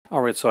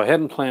All right, so I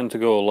hadn't planned to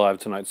go live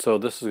tonight, so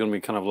this is going to be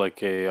kind of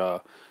like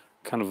a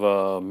kind of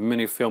a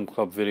mini film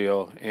club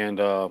video and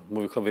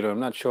movie club video. I'm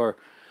not sure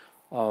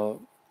uh,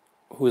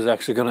 who's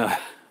actually going to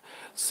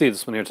see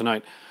this one here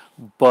tonight,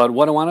 but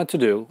what I wanted to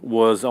do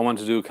was I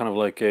wanted to do kind of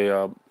like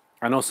a.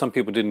 I know some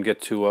people didn't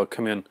get to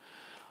come in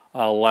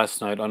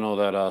last night. I know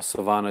that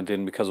Savannah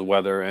didn't because of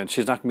weather, and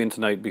she's not going to be in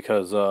tonight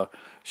because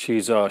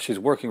she's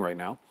working right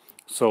now.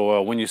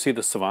 So when you see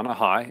the Savannah,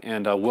 hi,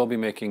 and we'll be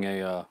making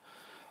a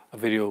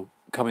video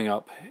coming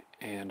up,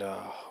 and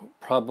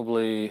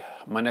probably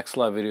my next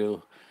live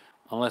video,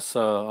 unless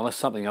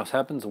something else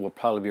happens, will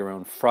probably be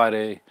around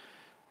Friday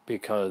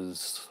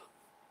because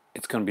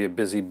it's going to be a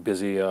busy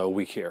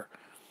week here.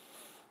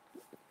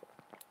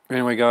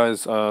 Anyway,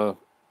 guys, what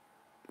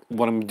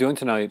I'm doing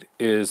tonight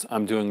is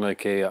I'm doing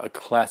like a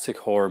classic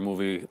horror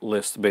movie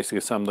list,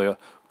 basically some of the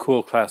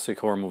cool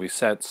classic horror movie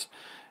sets.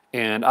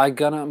 And I'm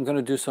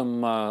gonna do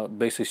some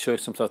basically show you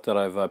some stuff that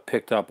I've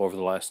picked up over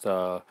the last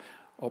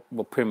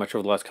well, pretty much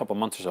over the last couple of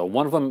months or so.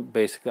 One of them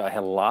basically I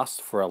had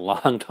lost for a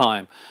long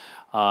time,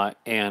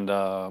 and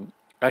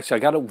actually I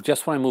got it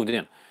just when I moved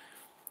in.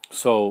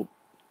 So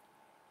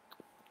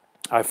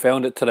I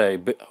found it today.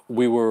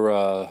 We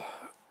were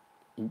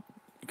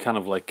kind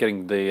of like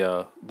getting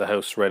the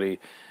house ready,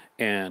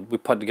 and we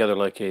put together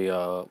like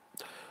a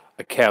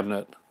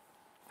cabinet.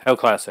 How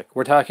classic.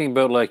 We're talking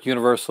about like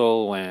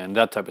Universal and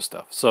that type of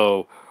stuff.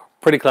 So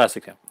pretty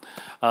classic him.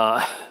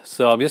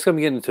 So I'm just going to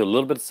be getting into a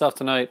little bit of stuff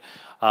tonight.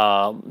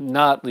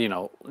 Not,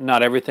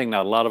 not everything,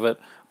 not a lot of it.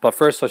 But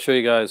first I'll show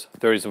you guys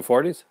 30s and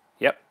 40s.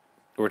 Yep.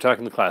 We're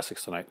talking the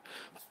classics tonight.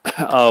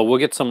 We'll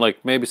get some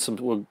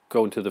we'll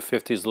go into the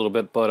 50s a little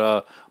bit,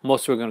 but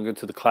mostly we're going to go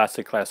into the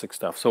classic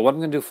stuff. So what I'm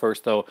going to do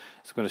first though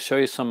is I'm going to show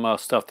you some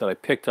stuff that I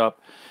picked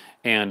up,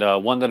 and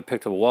one that I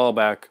picked up a while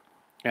back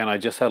and I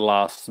just had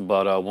lost,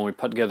 but when we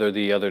put together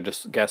the other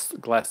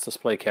glass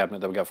display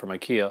cabinet that we got from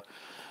IKEA,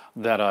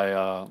 that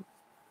I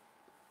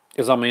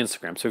is on my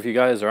Instagram. So if you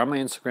guys are on my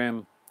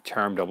Instagram,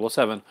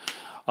 Charm007,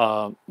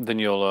 then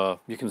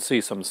you can see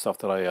some of the stuff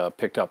that I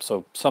picked up.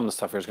 So some of the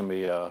stuff here is going to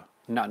be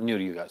not new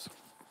to you guys.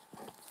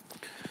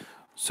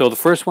 So the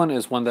first one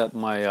is one that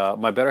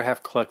my better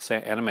half collects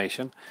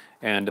animation,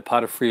 and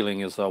Depada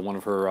Freeling is one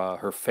of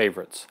her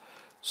favorites.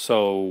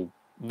 So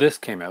this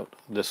came out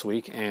this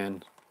week,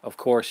 and of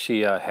course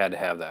she had to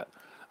have that.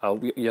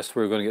 Yes,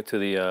 we're going to get to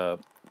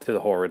the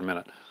horror in a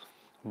minute,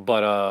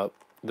 but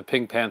the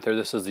Pink Panther.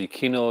 This is the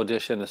Kino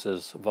edition. This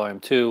is Volume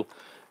 2.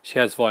 She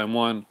has Volume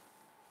 1.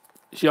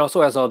 She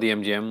also has all the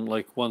MGM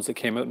like ones that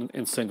came out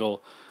in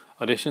single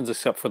editions,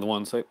 except for the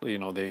ones that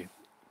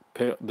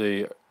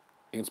the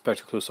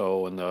Inspector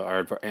Clouseau and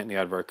the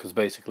Advert, because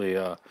basically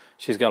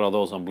she's got all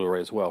those on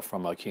Blu-ray as well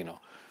from Kino.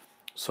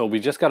 So we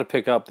just got to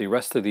pick up the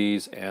rest of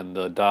these and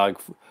the dog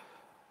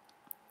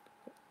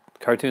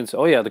cartoons.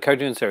 Oh yeah, the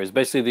cartoon series.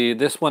 Basically,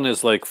 this one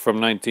is like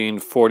from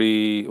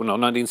 1940, no,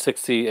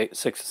 1968,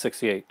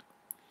 68.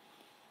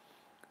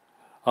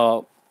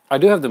 I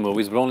do have the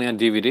movies, but only on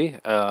DVD.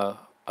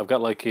 I've got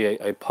like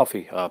a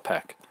Puffy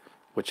pack,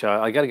 which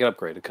I got to get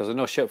upgraded because I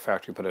know Shout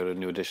Factory put out a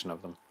new edition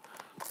of them.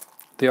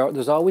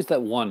 There's always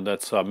that one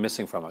that's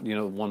missing from it. You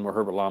know, one where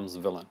Herbert Lom's the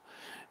villain,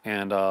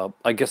 and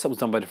I guess that was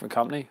done by a different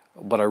company.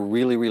 But I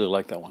really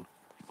like that one.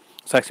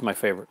 It's actually my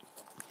favorite.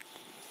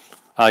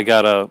 I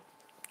got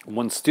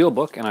one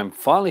steelbook, and I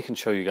finally can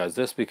show you guys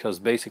this because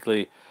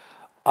basically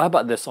I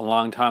bought this a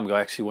long time ago.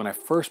 Actually, when I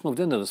first moved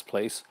into this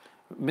place,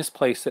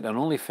 misplaced it and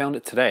only found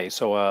it today.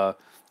 So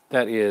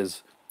that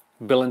is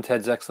Bill and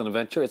Ted's Excellent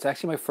Adventure. It's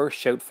actually my first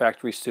Shout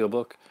Factory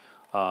steelbook.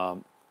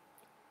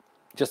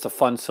 Just a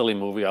fun, silly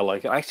movie. I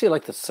like it. I actually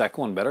like the second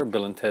one better,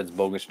 Bill and Ted's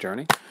Bogus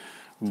Journey.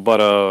 But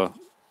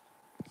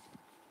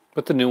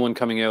the new one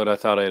coming out, I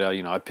thought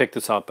I picked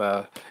this up.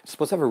 It's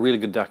supposed to have a really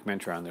good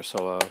documentary on there,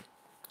 so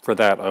for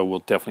that I will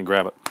definitely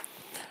grab it.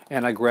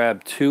 And I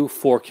grabbed two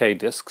 4K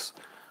discs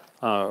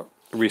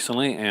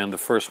recently, and the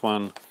first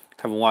one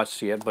I haven't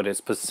watched it yet, but it's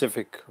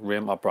Pacific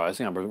Rim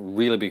Uprising. I'm a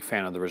really big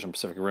fan of the original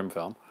Pacific Rim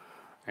film,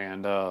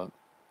 and it'll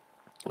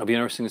be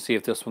interesting to see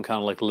if this one kind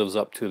of like lives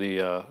up to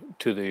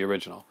the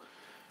original.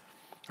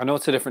 I know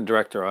it's a different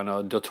director. I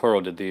know Del Toro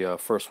did the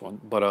first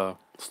one, but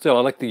still,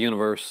 I like the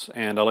universe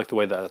and I like the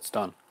way that it's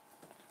done.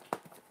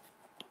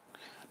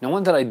 Now,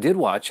 one that I did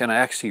watch and I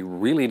actually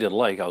really did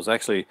like, I was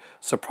actually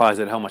surprised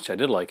at how much I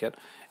did like it,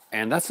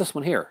 and that's this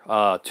one here,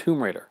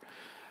 Tomb Raider.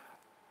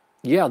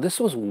 Yeah, this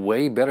was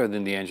way better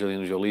than the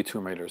Angelina Jolie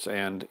Tomb Raiders,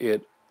 and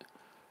it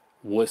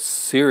was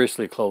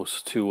seriously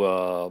close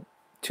to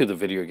the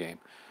video game.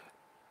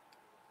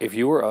 If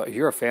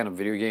you're a fan of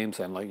video games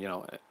and like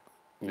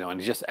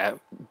and just out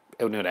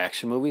and out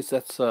action movies,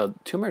 that's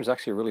Tomb Raider is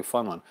actually a really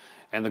fun one,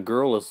 and the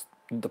girl is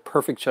the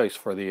perfect choice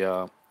for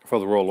the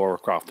role Lara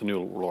Croft, the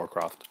new Lara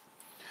Croft.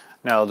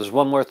 Now, there's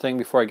one more thing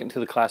before I get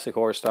into the classic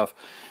horror stuff,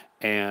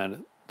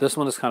 and this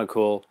one is kind of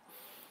cool.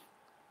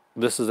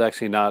 This is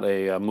actually not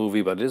a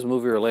movie, but it is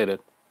movie related,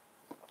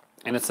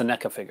 and it's a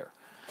Neca figure,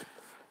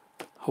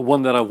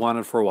 one that I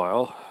wanted for a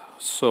while.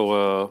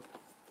 So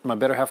my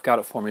better half got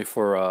it for me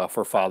for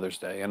Father's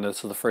Day, and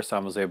this is the first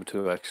time I was able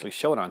to actually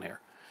show it on here,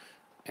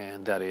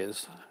 and that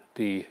is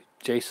the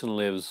Jason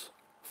Lives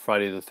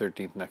Friday the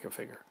 13th Neca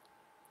figure.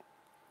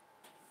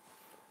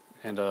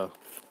 And I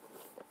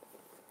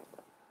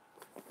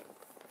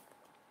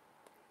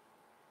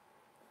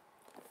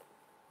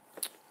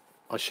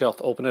shall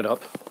open it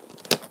up.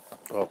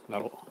 Oh,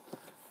 no. You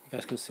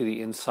guys can see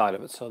the inside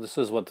of it. So this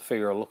is what the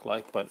figure will look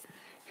like. But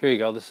here you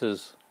go. This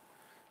is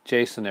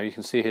Jason there. You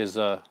can see his,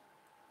 it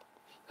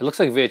looks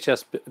like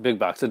VHS big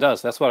box. It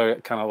does. That's what I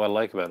kind of what I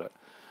like about it.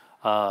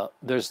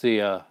 There's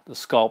the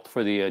sculpt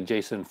for the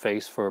Jason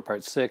face for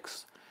part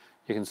 6.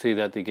 You can see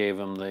that they gave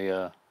him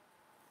the,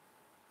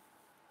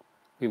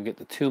 you can get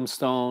the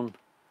tombstone.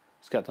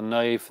 He's got the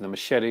knife and the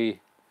machete.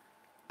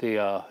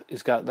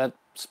 He's got,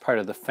 that's part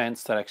of the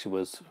fence that actually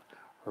was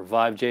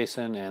revived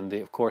Jason, and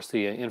of course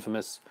the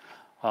infamous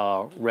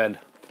red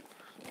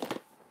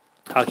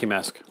hockey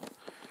mask.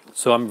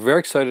 So I'm very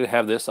excited to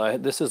have this.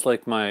 This is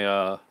like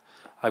my,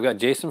 I've got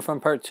Jason from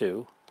part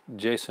 2,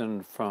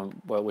 Jason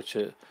from, well,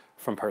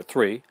 from part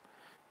 3.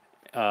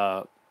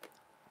 Oh,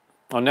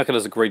 Neca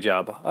does a great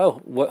job.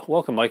 Oh,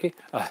 welcome, Mikey.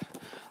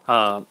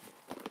 I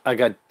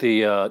got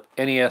the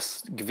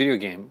NES video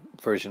game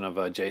version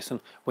of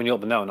Jason. When you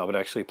open that one up, it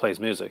actually plays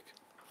music.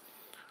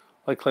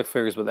 I collect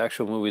figures, but the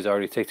actual movies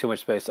already take too much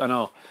space. I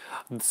know.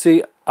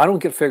 See, I don't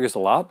get figures a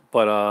lot,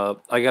 but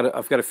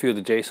I've got a few of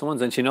the Jason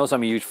ones, and she knows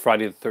I'm a huge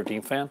Friday the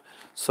 13th fan,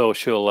 so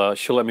she'll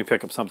let me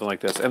pick up something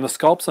like this. And the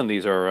sculpts on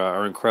these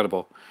are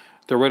incredible.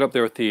 They're right up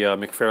there with the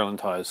McFarlane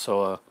ties,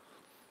 so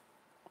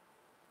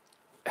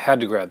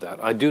had to grab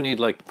that. I do need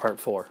like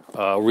part 4.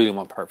 Really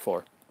want part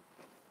 4.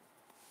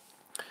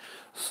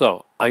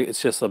 So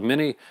it's just a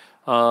mini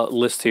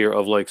list here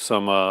of like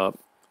some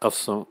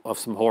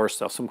horror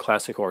stuff, some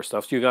classic horror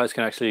stuff. So you guys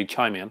can actually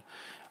chime in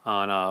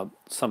on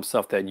some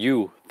stuff that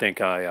you think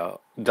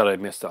that I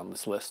missed on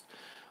this list.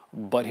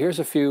 But here's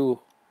a few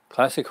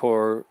classic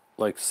horror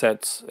like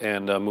sets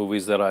and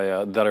movies that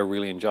I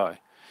really enjoy,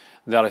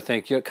 that I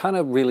think kind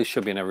of really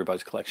should be in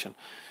everybody's collection,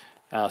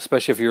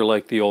 especially if you're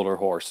like the older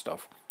horror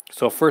stuff.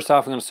 So first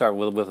off, I'm going to start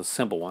with a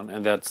simple one,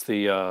 and that's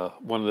the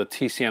one of the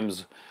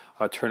TCM's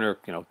Turner,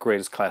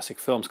 greatest classic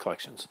films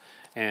collections.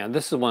 And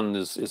this is one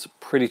is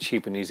pretty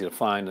cheap and easy to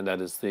find, and that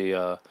is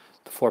the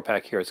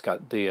 4-pack here. It's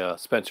got the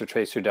Spencer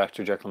Tracer,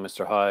 Dr. Jekyll and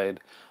Mr. Hyde.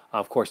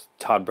 Of course,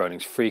 Todd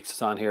Browning's Freaks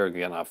is on here.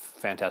 Again, a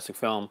fantastic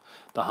film.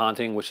 The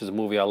Haunting, which is a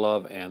movie I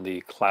love, and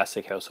the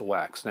classic House of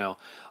Wax. Now,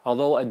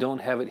 although I don't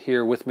have it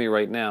here with me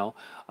right now,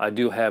 I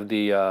do have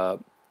the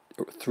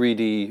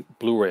 3D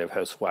Blu-ray of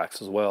House of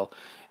Wax as well.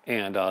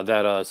 And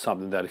that is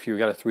something that if you've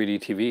got a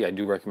 3D TV, I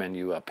do recommend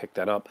you pick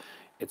that up.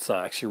 It's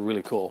actually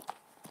really cool.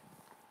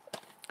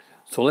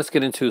 So let's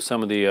get into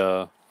some of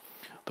the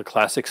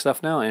classic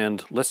stuff now,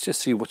 and let's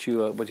just see what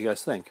you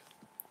guys think.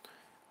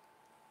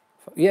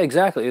 Yeah,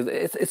 exactly.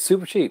 It's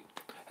super cheap.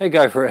 Hey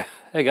guy,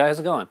 hey guys, how's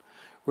it going?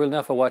 Real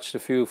enough, I watched a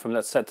few from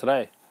that set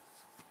today.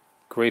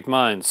 Great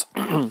minds.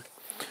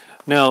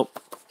 Now,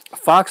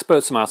 Fox put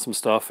out some awesome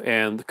stuff,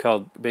 and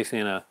called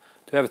basically do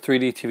I have a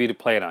 3D TV to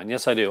play it on?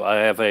 Yes, I do. I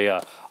have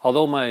a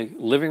although my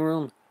living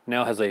room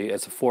now has a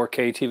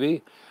 4K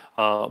TV.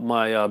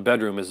 My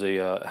bedroom has a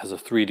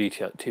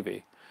 3D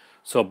TV.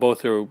 So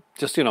both are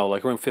just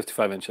like around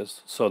 55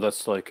 inches. So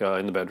that's like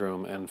in the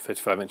bedroom, and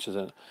 55 inches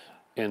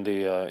in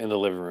the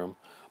living room,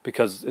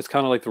 because it's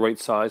kind of like the right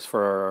size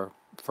for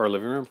our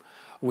living room.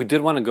 We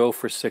did want to go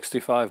for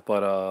 65,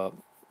 but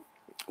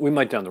we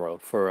might down the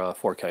road for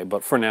 4K.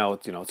 But for now,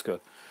 it's good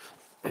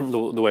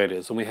the way it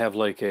is. And we have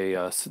like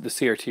the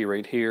CRT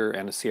right here,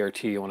 and a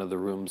CRT in one of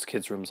the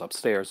kids' rooms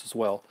upstairs as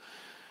well.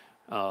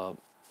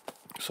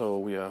 So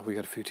we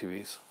got a few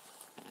TVs.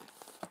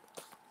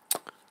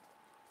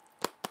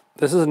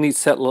 This is a neat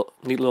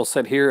little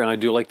set here, and I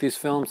do like these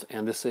films.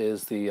 And this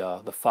is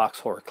the Fox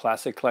Horror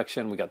Classic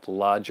Collection. We got the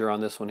Lodger on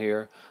this one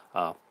here.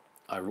 I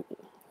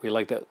really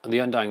like that. The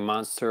Undying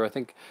Monster. I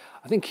think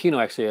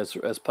Kino actually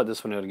has put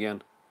this one out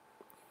again.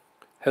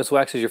 House of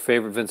Wax is your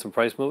favorite Vincent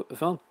Price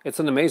film? It's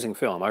an amazing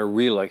film. I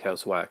really like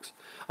House of Wax.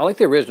 I like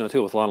the original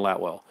too with Lon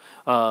Latwell.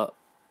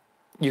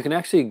 You can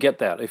actually get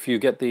that if you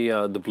get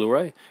the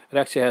Blu-ray. It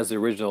actually has the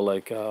original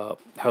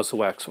House of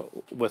Wax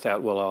with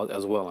Atwell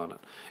as well on it,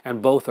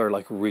 and both are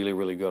like really,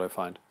 really good, I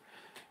find.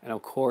 And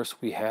of course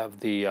we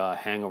have the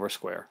Hangover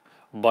Square.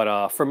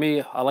 But for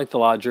me, I like the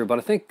Lodger, but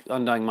I think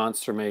Undying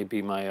Monster may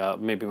be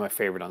my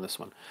favorite on this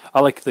one. I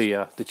like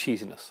the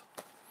cheesiness.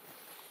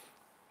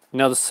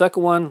 Now the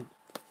second one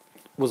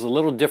was a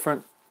little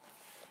different,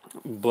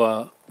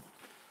 but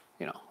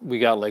we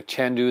got like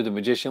Chandu the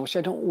Magician, which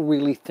I don't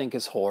really think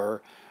is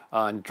horror.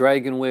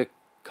 Dragonwick,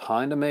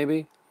 kinda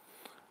maybe.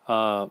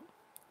 Oh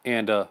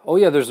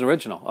yeah, there's an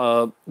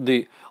original.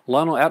 The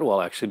Lionel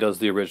Atwell actually does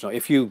the original.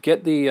 If you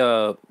get the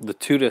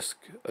 2-disc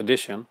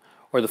edition,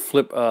 or the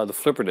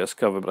flipper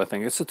disc of it, but I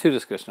think it's a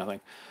 2-disc edition, I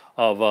think,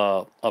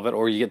 of it,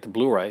 or you get the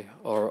Blu-ray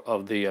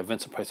of the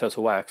Vincent Price House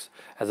of Wax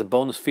as a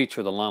bonus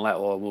feature, the Lionel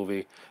Atwell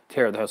movie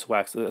Terror of the House of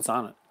Wax, that's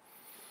on it,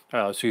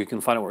 so you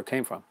can find out where it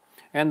came from.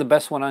 And the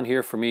best one on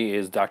here for me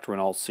is Dr.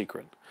 Renault's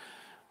Secret.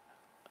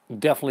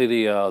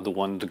 definitely the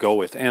one to go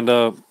with. And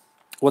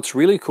what's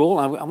really cool,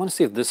 I want to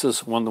see if this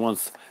is one of the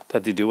ones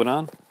that they do it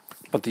on,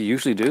 but they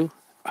usually do.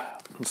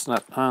 It's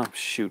not. Oh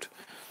shoot.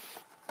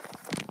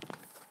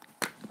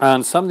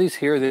 On some of these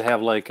here, they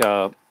have like.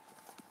 Nope,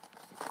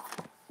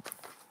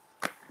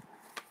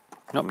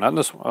 not in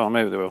this one. Oh,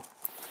 maybe they will.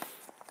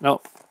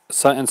 No,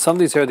 so, and some of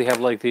these here, they have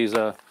like these.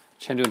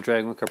 Chandu and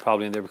Dragwick are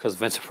probably in there because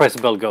Vincent Price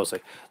and Bela Lugosi.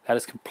 That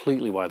is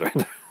completely why they're in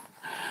there.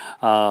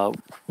 But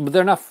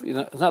they're not. You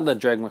know, it's not that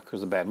Dragwick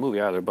is a bad movie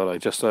either. But I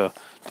just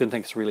didn't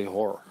think it's really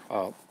horror.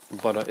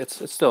 But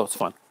it's still it's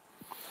fun.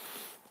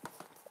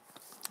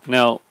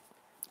 Now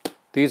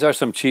these are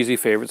some cheesy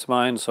favorites of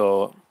mine.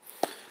 So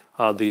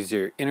these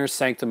are Inner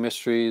Sanctum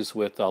Mysteries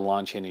with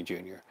Lon Chaney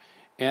Jr.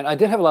 And I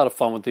did have a lot of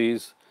fun with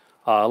these.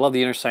 I love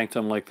the Inner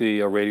Sanctum, like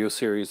the radio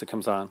series that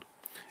comes on.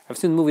 I've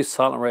seen the movie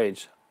Silent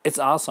Rage. It's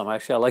awesome.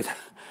 Actually, I like that.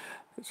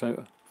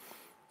 So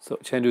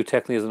Chandu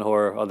technically isn't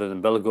horror, other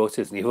than Bela Lugosi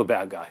is an evil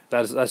bad guy.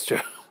 That's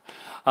true.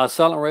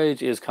 Silent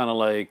Rage is kind of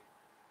like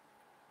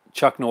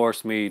Chuck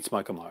Norris meets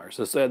Michael Myers.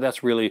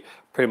 That's really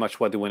pretty much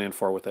what they went in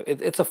for with it.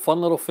 It's a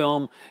fun little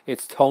film.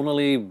 It's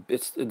tonally,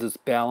 it's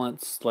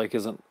balanced, like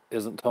isn't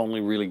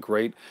tonally really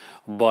great,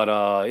 but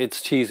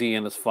it's cheesy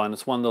and it's fun.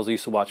 It's one of those I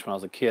used to watch when I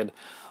was a kid.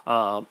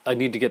 I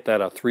need to get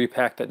that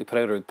 3-pack that they put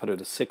out, or put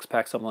it a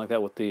 6-pack, something like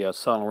that, with the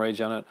Silent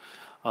Rage on it.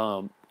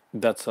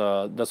 That's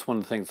one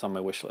of the things on my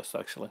wish list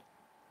actually.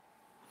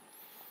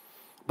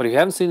 But if you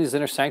haven't seen these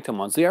Inner Sanctum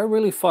ones, they are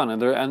really fun,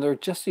 and they're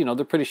just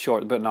they're pretty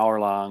short, about an hour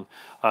long.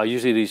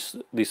 Usually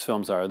these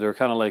films they're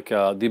kind of like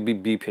they'd be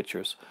B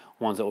pictures,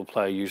 ones that will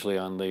play usually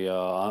on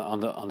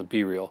the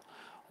B reel,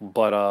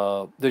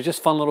 but they're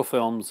just fun little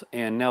films.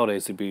 And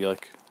nowadays they'd be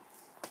like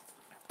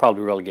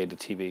probably relegated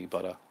to TV,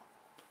 but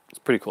it's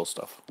pretty cool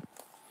stuff.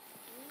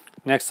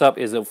 Next up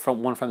is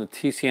one from the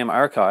TCM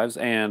archives,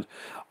 and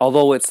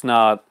although it's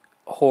not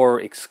horror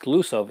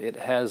exclusive, it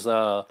has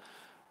a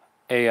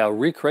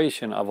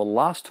recreation of a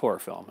lost horror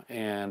film,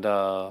 and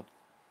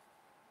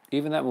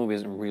even that movie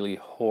isn't really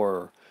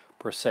horror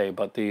per se,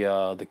 but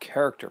the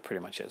character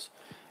pretty much is.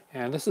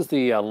 And this is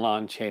the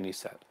Lon Chaney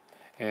set,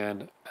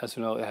 and as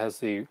you know, it has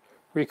the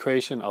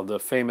recreation of the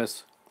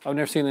famous. I've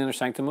never seen the Inner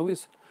Sanctum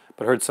movies,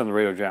 but heard some of the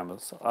radio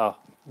dramas.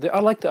 I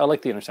like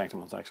the Inner Sanctum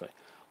ones actually.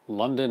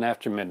 London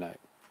After Midnight.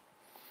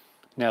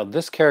 Now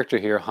this character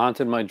here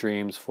haunted my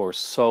dreams for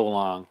so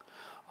long.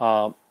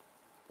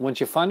 Once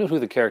you find out who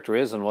the character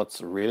is and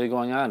what's really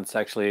going on, it's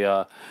actually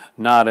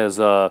not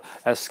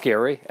as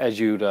scary as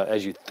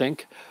you'd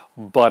think,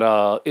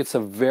 but it's a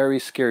very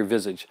scary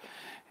visage.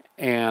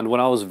 And when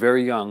I was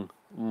very young,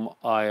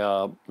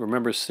 I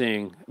remember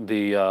seeing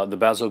the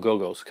Basil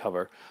Gogos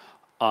cover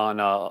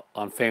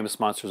on Famous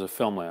Monsters of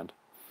Filmland,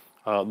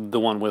 the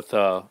one with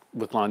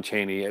Lon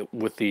Chaney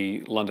with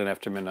the London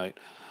After Midnight,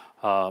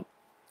 and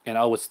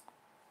I was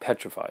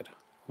petrified.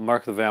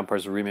 Mark the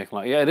Vampire's a remake.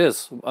 Yeah, it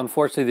is.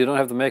 Unfortunately, they don't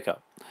have the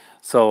makeup.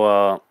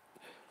 So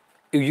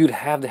you'd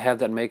have to have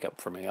that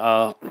makeup for me,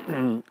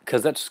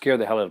 because that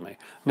scared the hell out of me.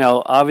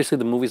 Now, obviously,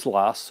 the movie's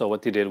lost, so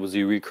what they did was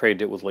they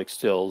recreated it with like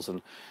stills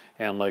and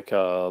like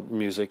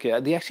music. Yeah,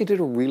 they actually did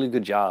a really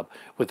good job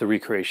with the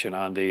recreation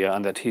on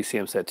that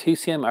TCM set.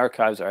 TCM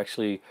archives are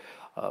actually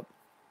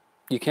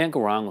you can't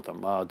go wrong with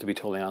them. To be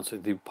totally honest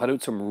with you, they put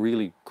out some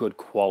really good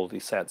quality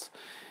sets,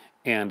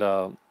 and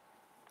I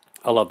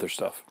love their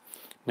stuff.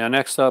 Now,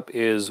 next up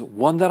is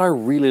one that I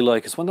really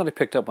like. It's one that I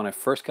picked up when I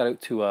first got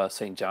out to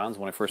St. John's,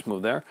 when I first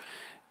moved there.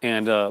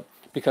 And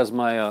because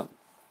my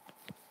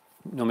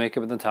No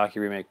Makeup in the Taki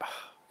remake,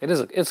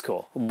 it's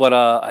cool. But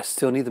I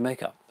still need the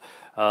makeup.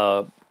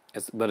 But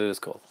it is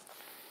cool.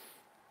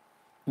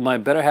 My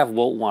better half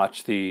won't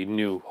watch the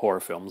new horror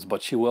films,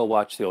 but she will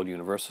watch the old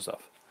Universal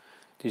stuff.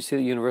 Did you see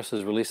that Universal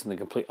is releasing the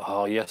complete?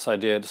 Oh, yes, I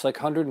did. It's like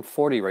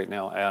 140 right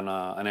now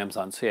on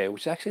Amazon CA,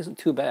 which actually isn't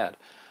too bad.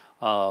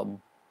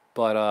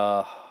 But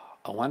I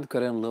wanted to go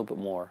down a little bit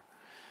more.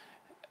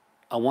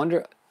 I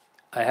wonder.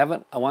 I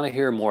haven't. I want to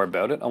hear more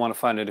about it. I want to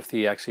find out if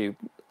the actually.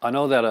 I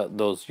know that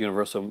those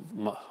Universal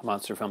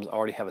monster films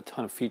already have a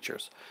ton of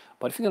features,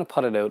 but if you're gonna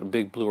put it out a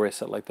big Blu-ray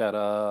set like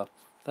that,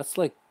 that's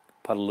like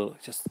put a little,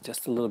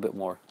 just a little bit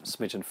more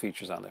smidgen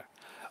features on there.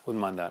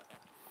 Wouldn't mind that.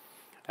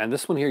 And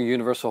this one here,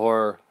 Universal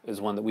Horror, is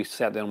one that we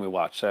sat down and we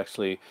watched.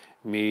 Actually,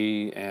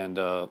 me and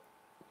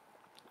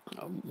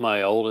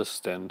my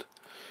oldest and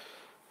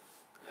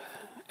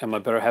my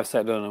better half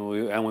sat down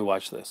and we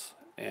watched this,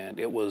 and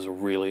it was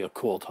really a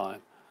cool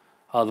time.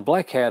 The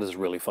Black Cat is a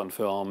really fun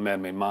film.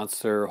 Man-Made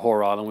Monster,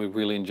 Horror Island, we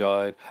really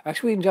enjoyed.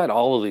 Actually, we enjoyed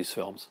all of these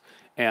films.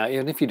 And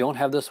even if you don't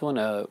have this one,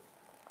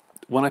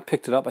 when I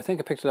picked it up, I think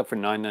I picked it up for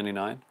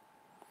 $9.99.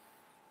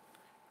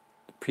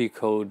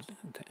 Pre-code.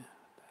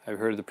 I've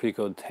heard of the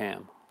pre-code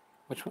TAM.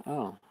 Which one?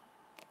 Oh,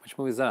 which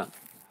movie is that?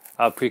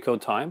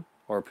 Pre-code Time,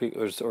 or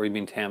you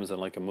mean TAM as in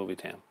like a movie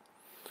TAM?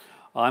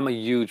 I'm a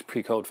huge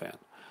pre-code fan.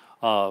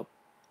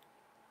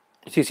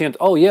 TCM.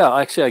 Oh yeah,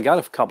 actually I got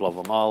a couple of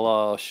them.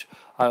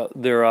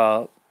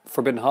 They're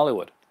Forbidden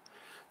Hollywood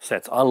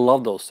sets. I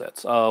love those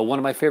sets. One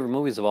of my favorite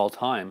movies of all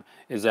time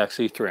is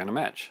actually Three on a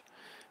Match,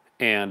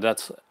 and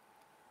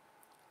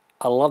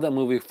I love that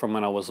movie from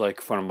when I was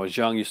like from when I was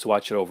young. Used to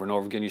watch it over and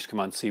over again. Used to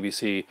come on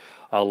CBC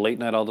late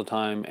night all the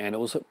time, and it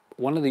was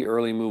one of the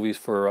early movies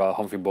for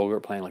Humphrey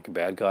Bogart playing like a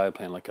bad guy,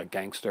 playing like a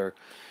gangster,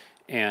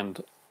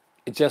 and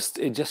it just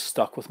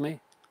stuck with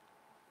me.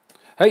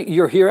 Hey,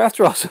 you're here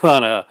after all,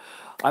 Savannah.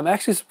 I'm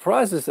actually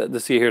surprised to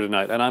see you here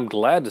tonight, and I'm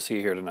glad to see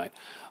you here tonight.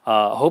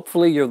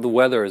 Hopefully, the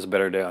weather is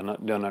better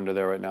down under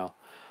there right now.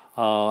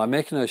 I'm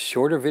making a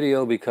shorter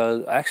video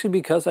because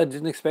I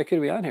didn't expect you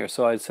to be on here,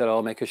 so I said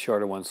I'll make a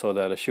shorter one so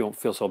that she won't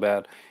feel so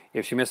bad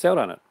if she missed out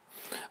on it.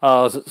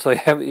 So you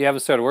haven't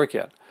started work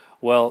yet.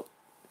 Well,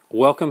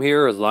 welcome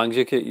here as long as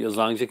you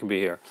can be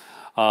here.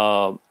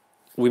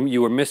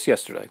 You were missed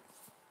yesterday.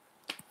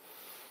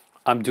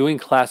 I'm doing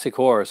classic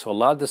horror, so a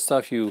lot of this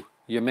stuff you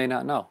may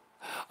not know,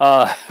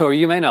 or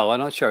you may know.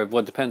 I'm not sure. Well,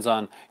 it depends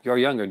on you're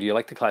younger. Do you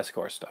like the classic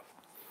horror stuff?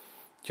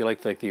 Do you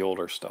like the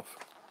older stuff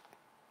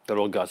that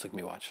old guys like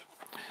me watch?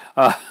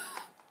 Uh,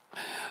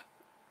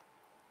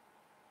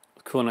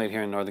 cool night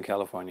here in Northern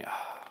California.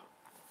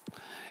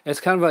 It's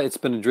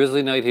been a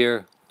drizzly night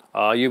here.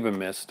 You've been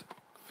missed.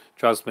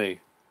 Trust me.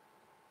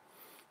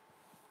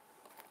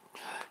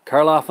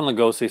 Karloff and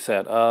Lugosi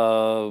said,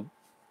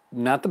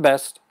 not the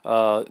best.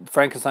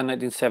 Frankenstein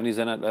 1970s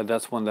in it.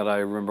 That's one that I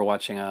remember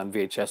watching on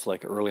VHS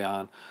like early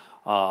on.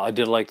 I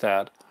did like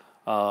that.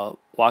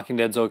 Walking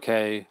Dead's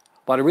okay.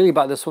 But I really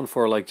bought this one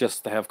for like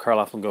just to have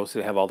Karloff and Lugosi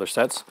to have all their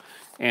sets.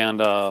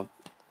 And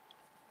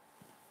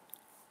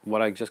what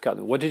I just got.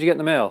 What did you get in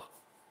the mail?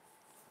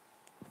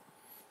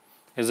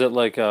 Is it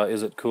like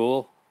is it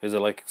cool? Is it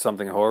like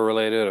something horror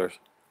related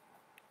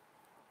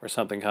or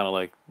something kind of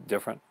like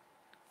different?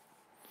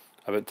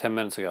 About 10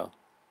 minutes ago.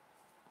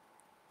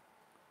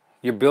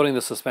 You're building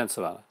the suspense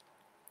about it.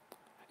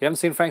 You haven't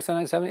seen Frankenstein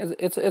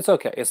 1970? It's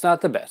okay. It's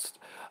not the best.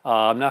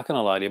 I'm not going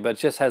to lie to you, but it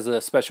just has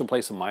a special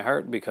place in my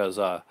heart because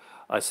I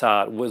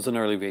saw it was an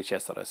early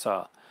VHS that I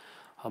saw,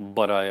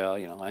 but I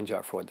enjoy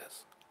it for what it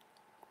is.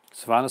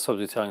 Savannah's supposed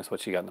to be telling us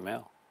what she got in the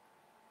mail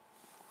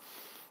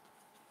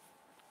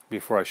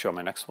before I show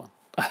my next one.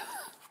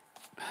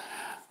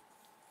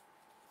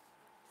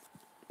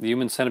 The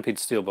Human Centipede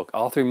Steelbook.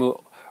 All three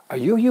movies. Are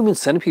you a Human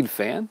Centipede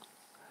fan?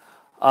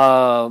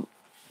 With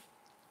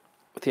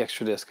the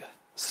extra disc.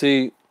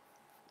 See,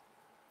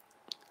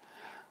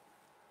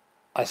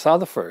 I saw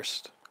the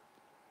first,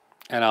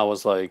 and I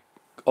was like,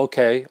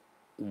 okay,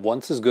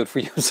 once is good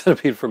for Human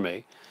Centipede for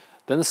me.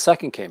 Then the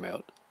second came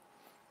out.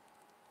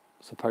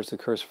 So Parts of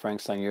the Curse of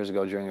Frankenstein years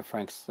ago during a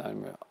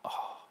Frankenstein.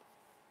 Oh,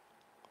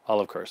 I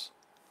love Curse.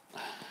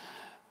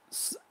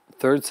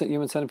 Third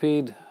Human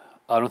Centipede,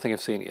 I don't think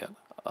I've seen it yet.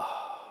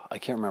 I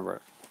can't remember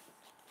it.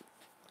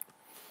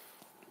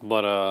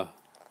 But I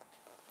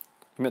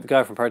met the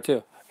guy from part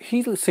 2.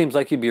 He seems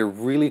like he'd be a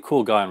really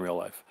cool guy in real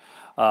life.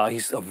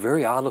 He's a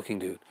very odd-looking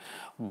dude.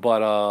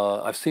 But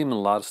I've seen him in a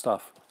lot of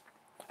stuff.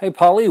 Hey,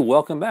 Paulie,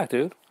 welcome back,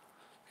 dude.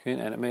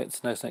 And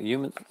it's nice that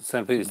Human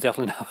Centipede is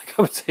definitely not my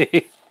cup of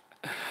tea.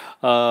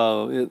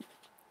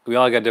 We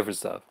all got different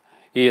stuff.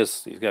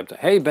 He's got.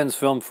 Hey, Ben's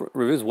Film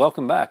Reviews,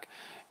 welcome back.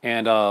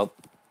 And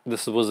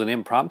this was an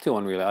impromptu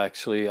one, really.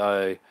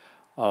 I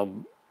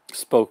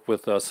spoke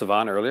with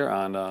Savannah earlier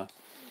on,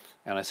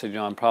 and I said,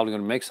 I'm probably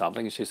going to make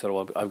something. And she said,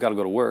 well, I've got to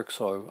go to work,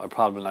 so I'm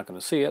probably not going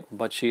to see it.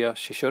 But she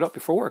showed up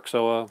before work,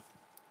 so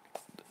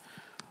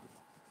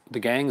the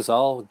gang's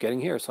all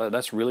getting here. So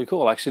that's really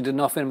cool. I actually didn't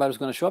know if anybody was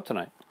going to show up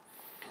tonight.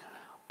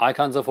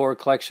 Icons of Horror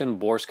Collection,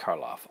 Boris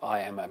Karloff.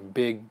 I am a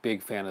big,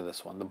 big fan of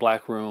this one. The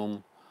Black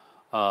Room,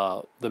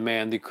 The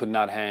Man That Could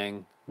Not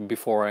Hang,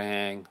 Before I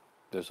Hang.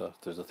 There's a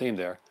theme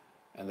there.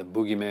 And The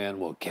Boogeyman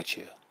Will Get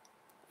You.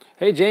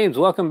 Hey, James,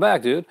 welcome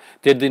back, dude.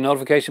 Did the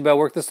notification bell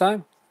work this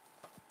time?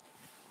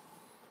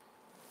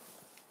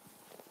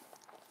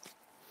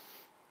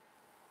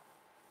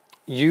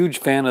 Huge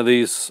fan of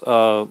these,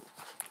 and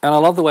I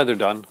love the way they're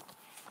done.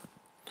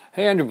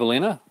 Hey, Andrew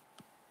Bellina.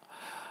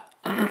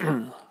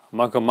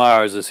 Michael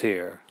Myers is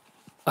here.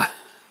 I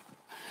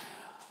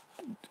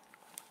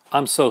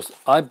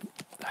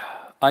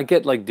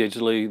get like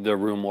digitally the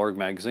Rue Morgue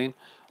magazine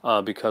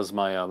because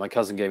my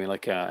cousin gave me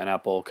like an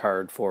Apple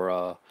card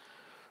for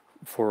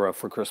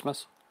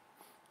Christmas,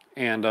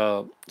 and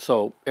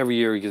so every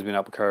year he gives me an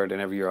Apple card,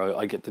 and every year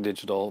I get the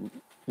digital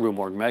Rue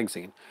Morgue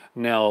magazine.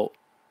 Now,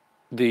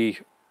 the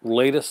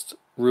latest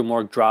Rue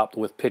Morgue dropped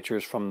with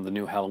pictures from the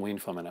new Halloween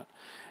film in it.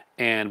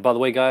 And by the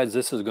way, guys,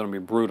 this is going to be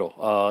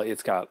brutal.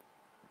 It's got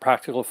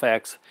practical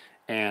effects,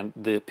 and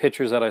the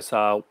pictures that I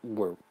saw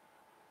were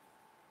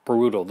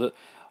brutal.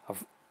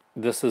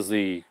 This is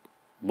the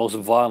most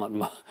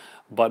violent,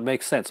 but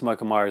makes sense,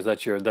 Michael Myers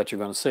that you're going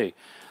to see.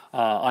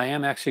 I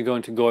am actually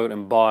going to go out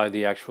and buy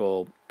the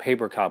actual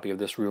paper copy of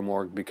this Rue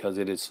Morgue because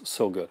it is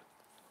so good.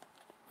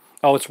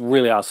 Oh, it's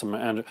really awesome.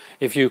 And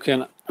if you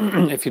can,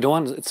 if you don't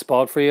want it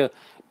spoiled for you,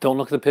 don't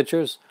look at the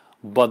pictures.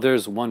 But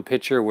there's one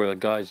picture where the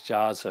guy's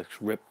jaws are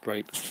ripped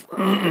right.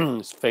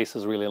 His face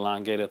is really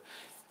elongated.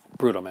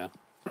 Brutal, man.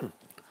 Get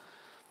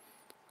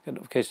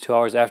notification 2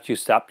 hours after you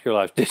stopped your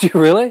life. Did you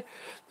really?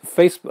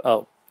 Facebook,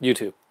 oh,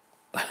 YouTube.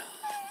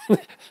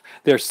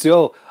 They're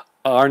still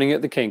ironing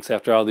at the kinks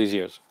after all these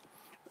years.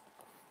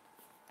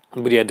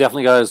 But yeah,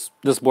 definitely, guys,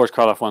 this Boris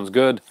Karloff one's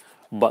good.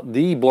 But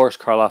the Boris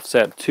Karloff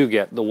set to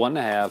get, the one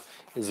to have,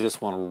 is this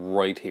one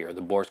right here,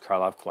 the Boris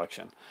Karloff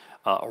collection.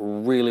 A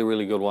really,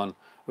 really good one.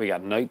 We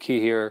got Night Key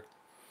here.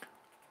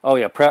 Oh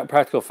yeah,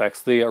 practical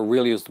effects. They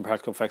really used the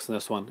practical effects in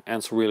this one, and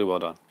it's really well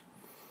done.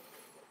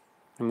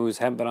 The movies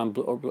haven't been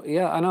on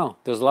yeah, I know.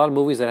 There's a lot of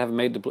movies that haven't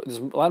made the. There's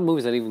a lot of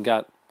movies that haven't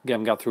got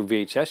through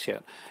VHS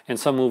yet, and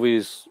some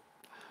movies,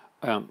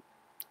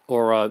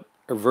 or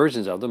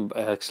versions of them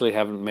actually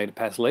haven't made it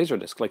past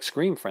Laserdisc, like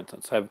Scream, for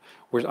instance.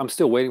 I'm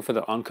still waiting for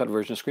the uncut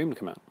version of Scream to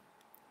come out.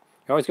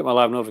 I always get my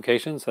live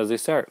notifications as they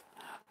start.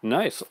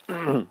 Nice.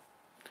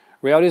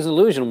 Reality is an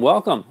Illusion.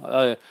 Welcome.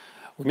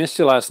 We missed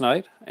you last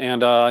night,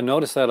 and I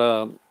noticed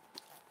that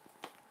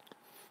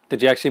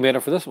you actually made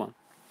it for this one.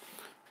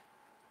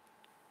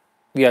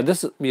 Yeah,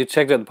 you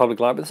checked out the public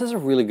library. This is a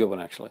really good one,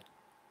 actually.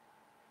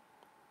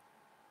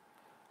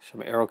 Show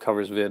me Arrow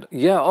covers vid.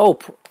 Yeah. Oh,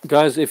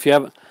 guys, if you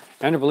haven't,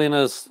 Andrew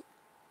Bellina's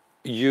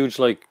huge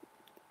like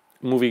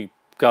movie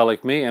guy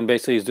like me, and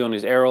basically he's doing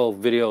his Arrow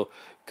video,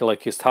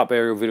 like his top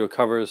Arrow video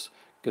covers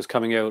is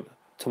coming out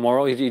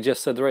tomorrow. He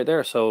just said right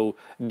there, so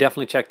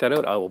definitely check that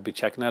out. I will be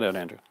checking that out,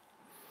 Andrew.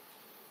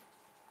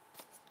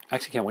 I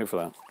actually can't wait for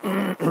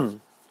that.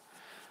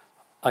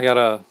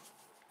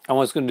 I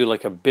was going to do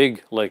like a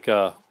big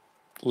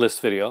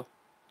list video.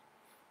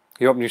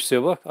 You open your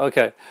steelbook?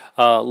 Okay.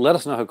 Let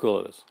us know how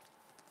cool it is.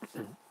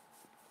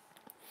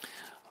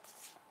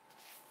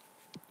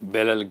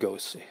 Bela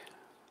Lugosi.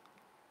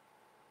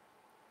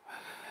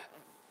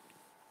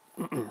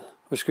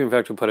 Which Screen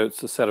Factory put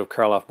out a set of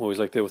Karloff movies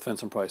like they did with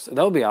Vincent Price.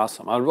 That would be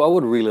awesome. I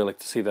would really like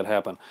to see that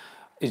happen.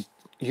 Is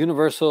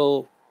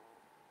Universal,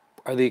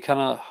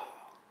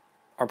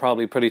 are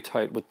probably pretty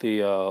tight with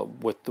the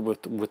with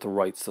the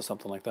rights to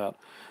something like that,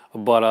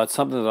 but it's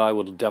something that I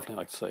would definitely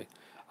like to see.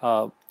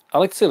 I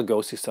like to see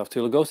Lugosi stuff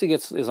too. Lugosi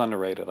is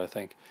underrated, I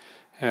think,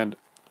 and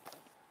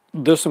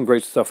there's some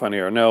great stuff on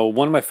here. Now,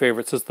 one of my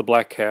favorites is The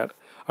Black Cat.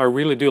 I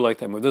really do like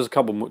that movie. There's a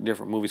couple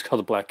different movies called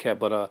The Black Cat,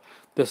 but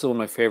this is one of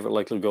my favorite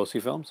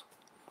Lugosi films.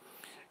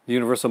 The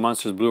Universal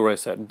Monsters Blu-ray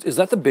set. Is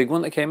that the big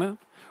one that came out,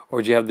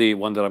 or do you have the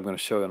one that I'm going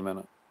to show you in a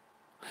minute?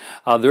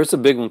 There's a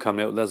big one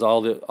coming out. There's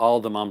all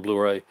of them on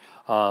Blu-ray.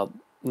 Not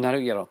yet, I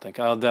don't think.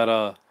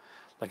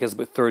 Like it's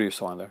about 30 or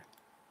so on there.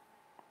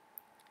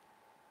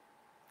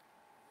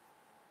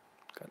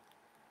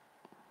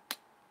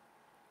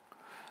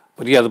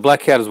 But yeah, The Black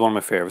Cat is one of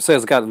my favorites.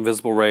 It's got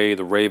Invisible Ray,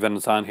 The Raven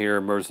is on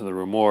here, Murders in the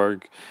Rue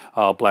Morgue,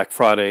 Black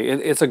Friday.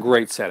 It's a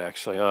great set,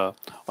 actually.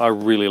 I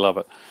really love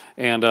it.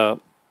 And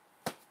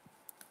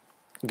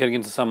getting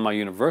into some of my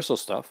Universal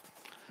stuff,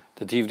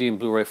 the DVD and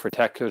Blu-ray for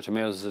Attack Killer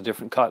Tomatoes is a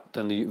different cut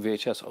than the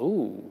VHS.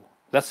 Oh,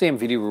 that's the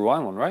MVD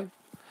Rewind one, right?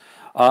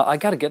 I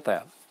got to get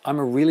that. I'm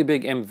a really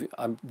big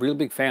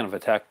fan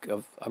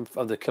of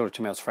of the Killer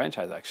Tomatoes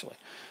franchise, actually.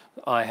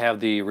 I have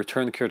the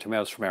Return the Killer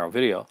Tomatoes from Arrow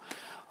Video.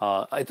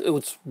 It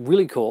was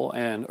really cool,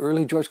 and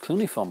early George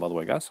Clooney film, by the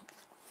way, guys.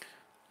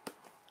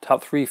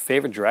 Top 3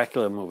 favorite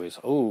Dracula movies.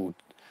 Oh,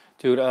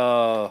 dude,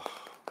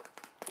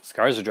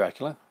 Scars of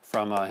Dracula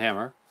from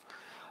Hammer.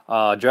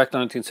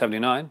 Dracula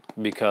 1979,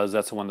 because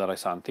that's the one that I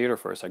saw in theater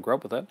first. I grew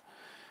up with it.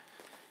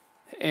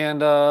 And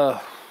the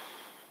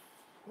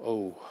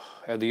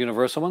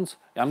Universal ones.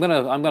 I'm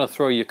gonna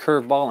throw you a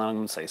curveball, and I'm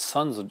gonna say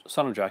Son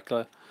of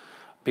Dracula,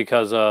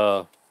 because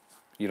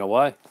you know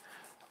why?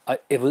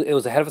 It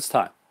was ahead of its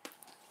time.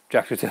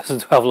 Dracula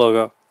 2012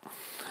 logo.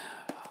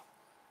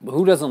 But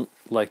who doesn't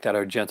like that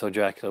Argento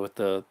Dracula with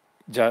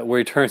where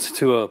he turns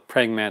into a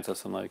praying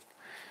mantis and like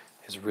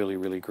is really,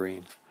 really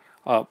green.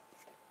 Of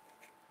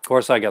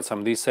course, I got some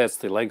of these sets,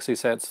 the Legacy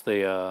sets,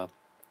 the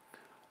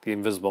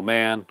Invisible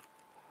Man,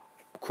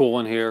 cool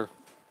one here.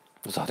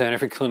 I saw Danny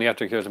Clooney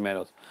after Killer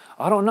Tomatoes.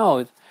 I don't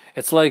know.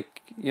 It's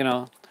like,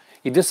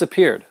 he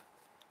disappeared.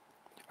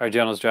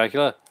 Argento's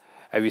Dracula.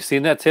 Have you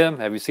seen that, Tim?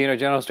 Have you seen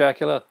Argento's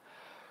Dracula?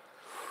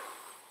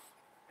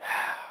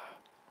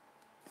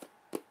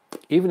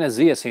 Even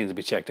Azia seems to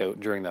be checked out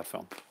during that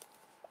film.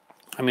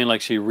 I mean, like,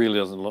 she really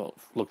doesn't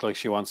look like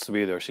she wants to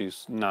be there.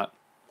 She's not.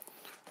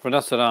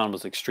 Vanessa Dawn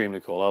was extremely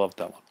cool. I loved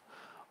that one.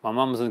 My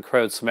mom was in the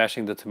crowd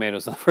smashing the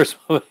tomatoes in the first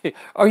movie.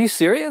 Are you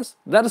serious?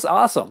 That is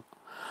awesome.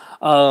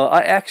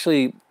 I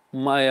actually,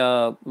 my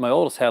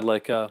oldest had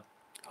like,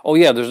 oh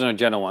yeah, there's an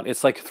Argento one.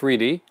 It's like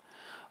 3D.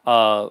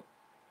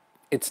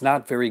 It's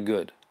not very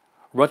good.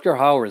 Rutger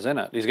Hauer is in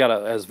it. He's got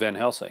as Van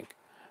Helsing.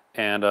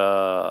 And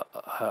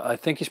I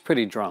think he's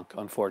pretty drunk,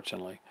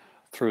 unfortunately,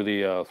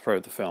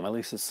 throughout the film. At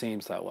least it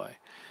seems that way.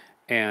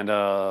 And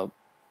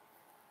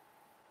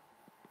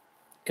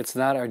it's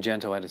not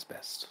Argento at his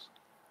best.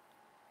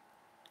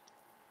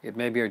 It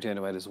may be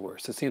Argento at his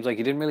worst. It seems like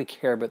he didn't really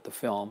care about the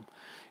film.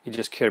 He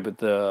just cared about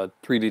the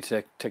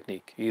 3D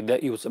technique.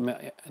 He was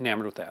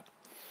enamored with that.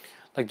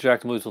 Like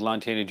Dracula movies with Lon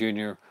Chaney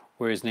Jr.,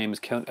 where his name is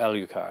Count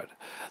Alucard.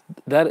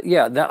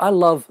 I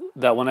love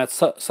that one.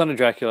 That's Son of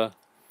Dracula.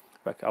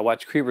 I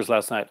watched Creepers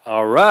last night.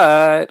 All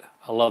right.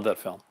 I love that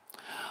film.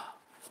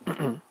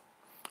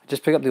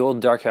 Just pick up the old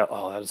Dark House.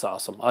 Oh, that is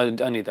awesome. I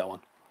need that one.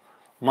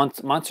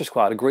 Monster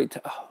Squad. A great...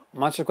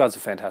 Monster Squad's a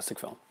fantastic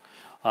film.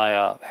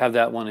 I have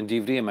that one in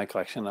DVD in my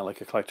collection. I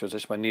like a collector's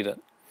edition, but I need it.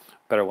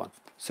 Better one.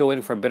 Still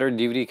waiting for a better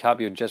DVD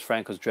copy of Jess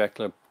Franco's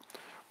Dracula,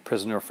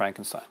 Prisoner of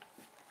Frankenstein.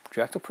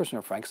 Dracula, Prisoner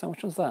of Frankenstein?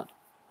 Which one's that?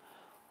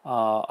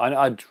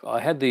 I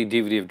had the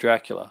DVD of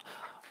Dracula.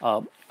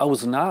 I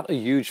was not a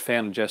huge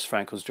fan of Jess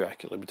Franco's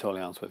Dracula, to be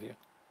totally honest with you.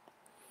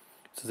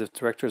 It's as if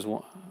directors,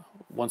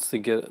 once they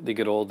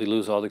get old, they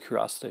lose all their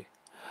curiosity.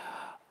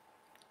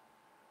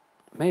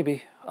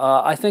 Maybe.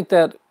 I think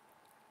that...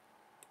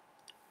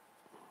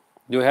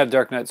 Do I have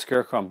Dark Knight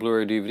Scarecrow on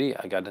Blu-ray DVD?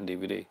 I got it on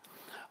DVD.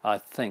 I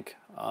think.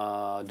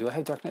 Do I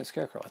have Dark Knight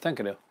Scarecrow? I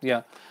think I do.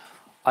 Yeah.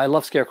 I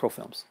love Scarecrow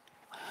films.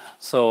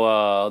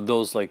 So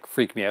those like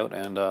freak me out,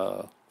 and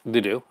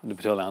they do, to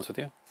be totally honest with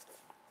you.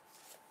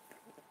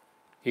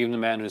 Even the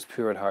man who is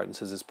pure at heart and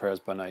says his prayers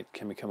by night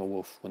can become a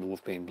wolf when the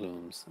wolfbane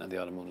blooms and the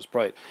autumn moon is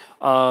bright.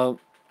 The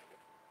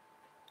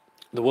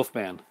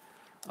Wolfman.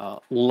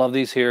 Love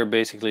these here.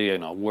 Basically, you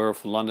know, Werewolf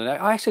of London.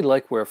 I actually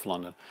like Werewolf of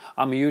London.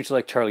 I'm a huge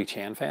like Charlie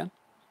Chan fan.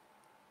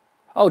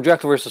 Oh,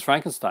 Dracula versus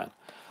Frankenstein.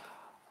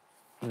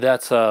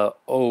 That's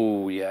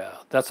oh yeah,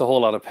 that's a whole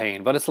lot of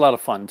pain, but it's a lot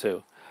of fun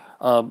too.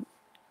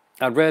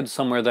 I read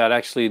somewhere that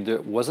actually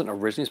there wasn't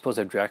originally supposed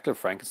to have Dracula or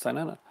Frankenstein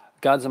in it.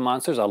 Gods and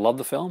Monsters. I love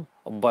the film,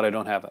 but I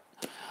don't have it.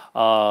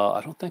 I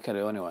don't think I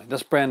do anyway.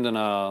 That's Brandon.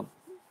 Oh,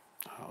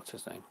 what's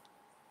his name?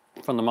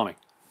 From The Mummy.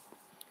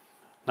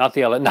 Not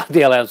the not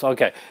the LS.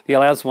 Okay, the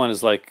LS one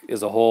is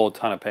a whole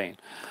ton of pain.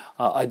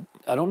 I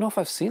don't know if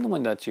I've seen the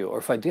one that you, or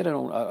if I did, I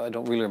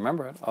don't really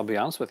remember it. I'll be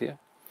honest with you.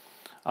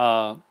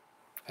 And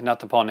not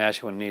the Paul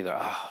Nash one neither.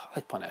 I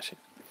like Paul Nash.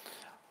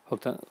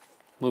 Hooked on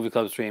Movie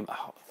Club Stream.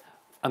 Oh,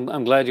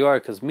 I'm glad you are,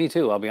 because me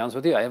too. I'll be honest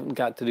with you. I haven't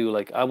got to do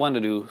like I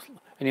wanted to do,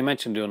 and you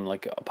mentioned doing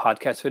like a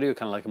podcast video,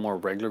 kind of like a more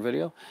regular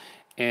video,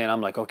 and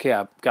I'm like, okay,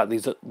 I've got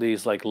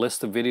these like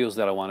list of videos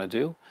that I want to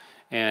do,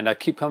 and I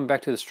keep coming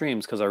back to the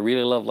streams because I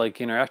really love like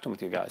interacting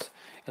with you guys.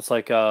 It's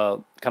like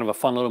kind of a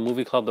fun little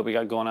movie club that we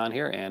got going on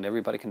here, and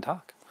everybody can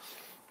talk.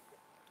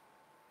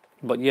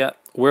 But yeah,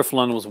 Werewolf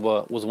London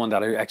was one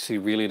that I actually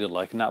really did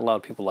like. Not a lot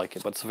of people like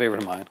it, but it's a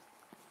favorite of mine.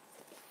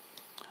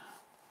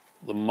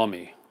 The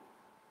Mummy.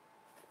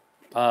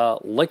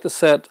 Like the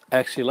set,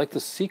 actually like the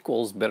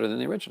sequels better than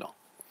the original.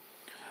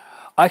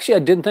 Actually, I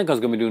didn't think I was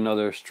going to do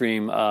another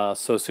stream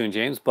so soon,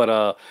 James.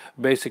 But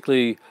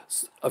basically,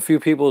 a few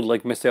people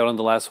like missed out on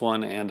the last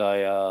one, and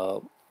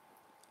the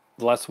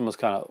last one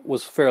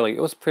was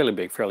fairly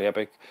big, fairly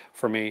epic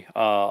for me.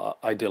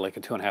 I did like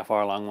a 2.5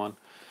 hour long one.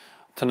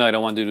 Tonight I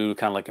wanted to do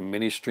kind of like a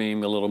mini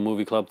stream, a little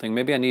movie club thing.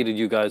 Maybe I needed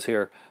you guys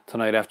here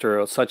tonight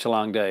after such a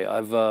long day.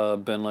 I've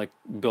been like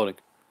building.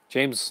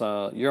 James,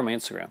 you're on my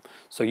Instagram,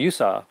 so you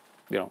saw,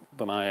 you know,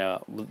 my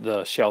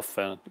the shelf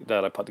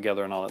that I put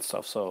together and all that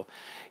stuff. So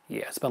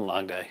yeah, it's been a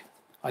long day.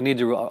 I need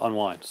to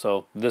unwind,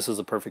 so this is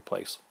the perfect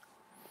place.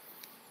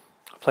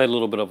 I played a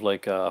little bit of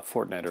like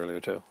Fortnite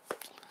earlier too.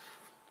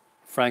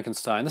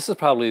 Frankenstein. This is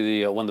probably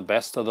the one of the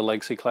best of the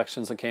Legacy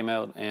collections that came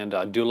out, and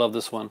I do love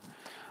this one.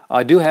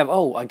 I do have,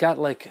 oh, I got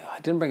like, I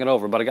didn't bring it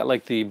over, but I got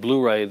like the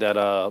Blu-ray that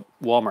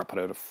Walmart put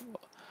out.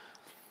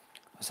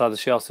 I saw the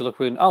shelves, they look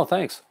really, oh,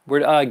 thanks.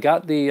 I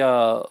got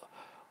the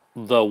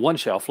one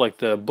shelf, like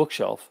the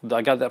bookshelf.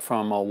 I got that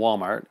from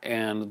Walmart,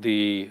 and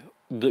the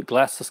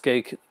glass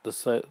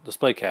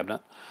display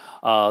cabinet,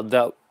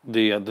 the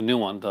new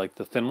one, like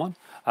the thin one,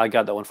 I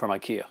got that one from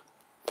IKEA.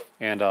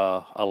 And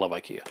I love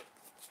IKEA. It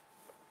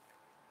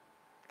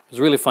was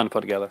really fun to put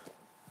together.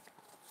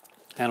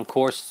 And of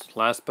course,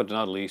 last but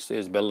not least,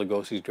 is Bela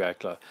Lugosi's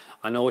Dracula.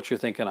 I know what you're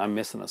thinking, I'm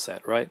missing a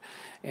set, right?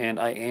 And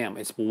I am.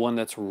 It's one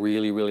that's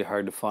really, really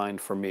hard to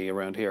find for me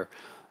around here.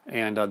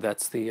 And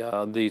that's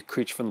the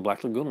Creature from the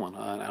Black Lagoon one.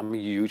 I'm a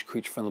huge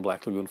Creature from the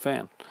Black Lagoon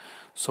fan.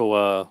 So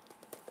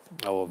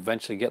I will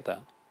eventually get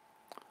that.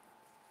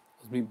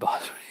 It was me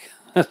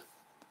bothering.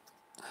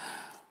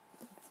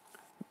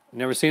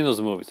 Never seen those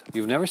movies.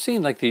 You've never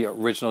seen like the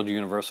original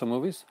Universal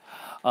movies?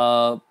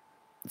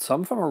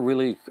 Some of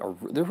them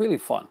they're really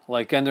fun.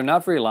 Like, and they're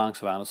not very long,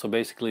 Savannah. So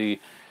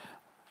basically,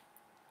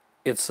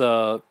 it's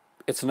a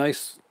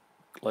nice,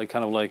 like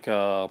kind of like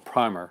a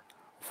primer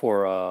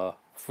for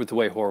the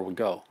way horror would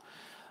go.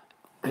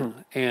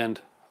 And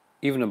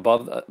even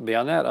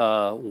beyond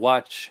that,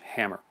 watch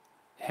Hammer.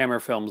 Hammer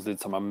Films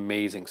did some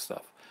amazing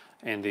stuff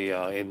in the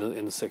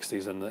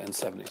 '60s and the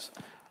 '70s.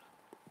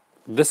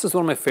 This is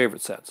one of my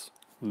favorite sets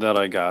that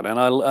I got, and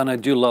I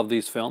do love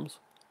these films.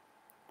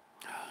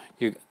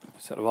 You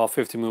said of all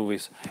 50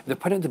 movies, they're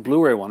putting in the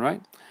Blu-ray one,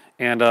 right?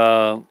 And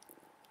are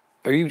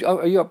you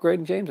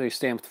upgrading, James? Or are you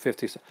staying with the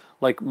 50s?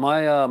 Like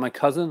my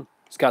cousin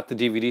has got the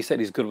DVD set.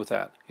 He's good with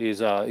that.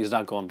 He's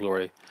not going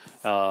Blu-ray.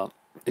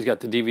 He's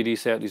got the DVD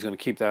set. He's going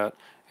to keep that,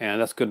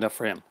 and that's good enough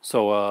for him.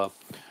 So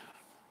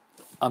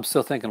I'm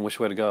still thinking which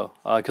way to go,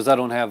 because I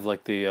don't have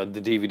like the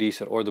DVD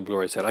set or the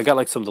Blu-ray set. I got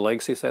like some of the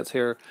Legacy sets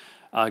here.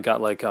 I got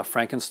like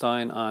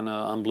Frankenstein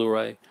on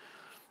Blu-ray.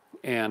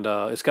 And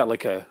it's got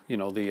like a, you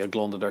know, the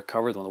glow-in-the-dark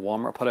cover, the one that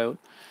Walmart put out.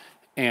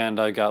 And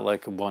I got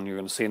like one you're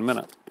going to see in a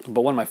minute.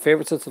 But one of my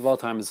favorite sets of all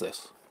time is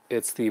this.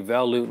 It's the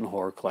Val Lewton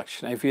Horror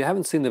Collection. If you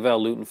haven't seen the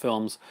Val Lewton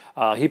films,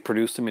 he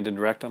produced them, he didn't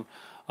direct them.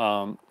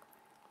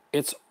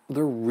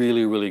 They're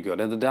really, really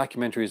good. And the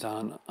documentaries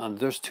on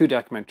there's two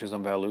documentaries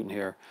on Val Lewton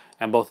here,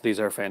 and both of these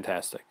are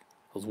fantastic.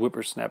 Those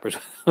whippersnappers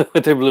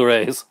with their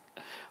Blu-rays.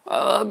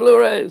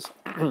 Blu-rays!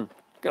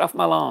 Get off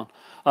my lawn.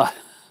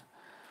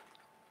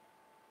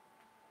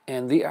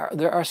 And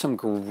there are some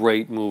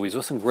great movies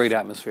with some great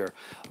atmosphere.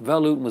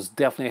 Val Lewton was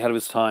definitely ahead of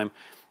his time,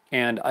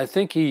 and I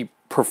think he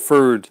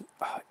preferred,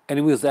 and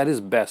he was at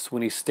his best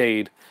when he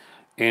stayed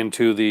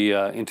into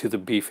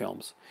the B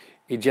films.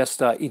 He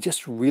just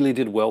really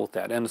did well with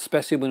that, and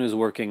especially when he was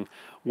working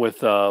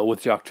with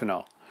Jacques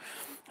Tourneur.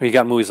 You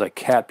got movies like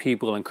Cat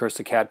People and Curse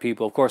the Cat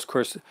People. Of course,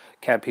 Curse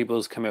Cat People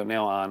has come out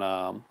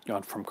now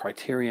from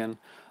Criterion.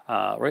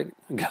 Right,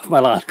 got my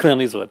line,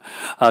 Clint Eastwood.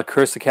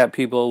 Curse the Cat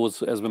People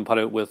has been put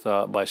out with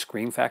by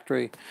Scream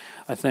Factory,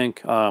 I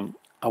think. I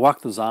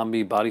Walk the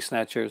Zombie, Body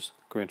Snatchers,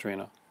 Gran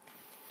Torino.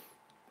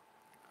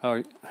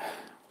 All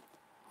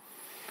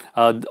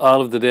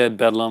of the Dead,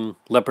 Bedlam,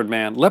 Leopard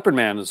Man. Leopard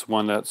Man is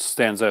one that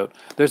stands out.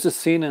 There's a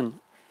scene in,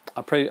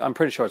 I'm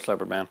pretty sure it's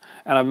Leopard Man,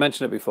 and I've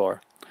mentioned it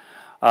before.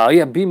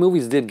 Yeah, B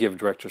movies did give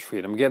directors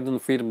freedom, give them the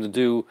freedom to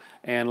do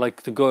and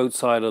like to go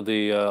outside of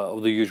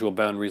the usual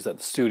boundaries that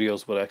the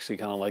studios would actually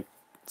kind of like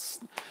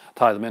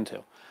tie them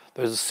into.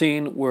 There's a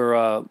scene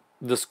where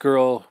this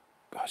girl,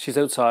 she's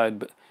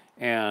outside,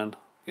 and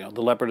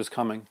the leopard is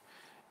coming,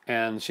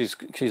 and she's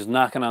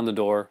knocking on the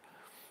door,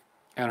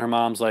 and her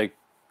mom's like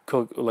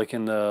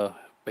in the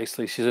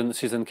basically she's in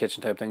the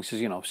kitchen type thing.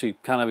 She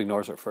kind of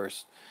ignores her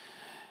first,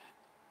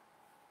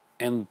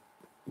 and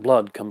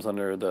blood comes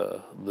under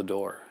the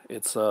door.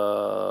 It's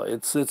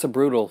a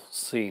brutal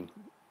scene,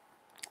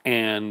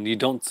 and you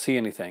don't see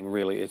anything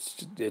really.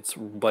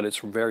 But it's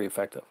very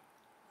effective,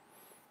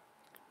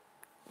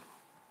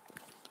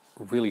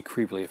 really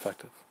creepily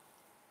effective.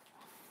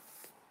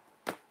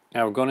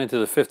 Now we're going into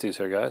the 50s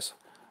here, guys,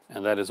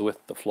 and that is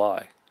with the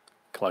Fly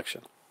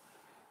collection.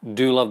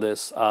 Do love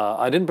this.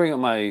 I didn't bring up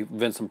my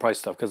Vincent Price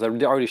stuff because I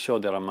already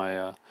showed that on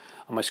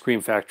my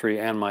Scream Factory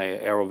and my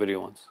Arrow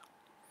Video ones.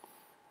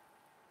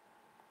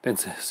 Then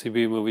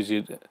CB movies,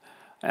 you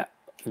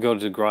go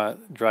to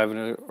Driving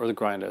or the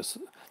Grindhouse.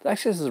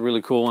 Actually, this is a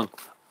really cool one.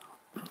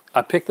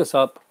 I picked this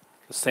up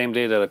the same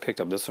day that I picked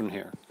up this one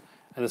here,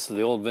 and this is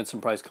the old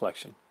Vincent Price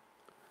collection,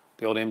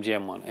 the old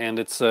MGM one, and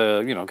it's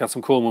got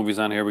some cool movies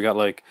on here. We got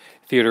like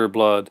Theater of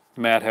Blood,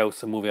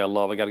 Madhouse, a movie I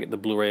love. I got to get the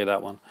Blu-ray of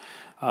that one.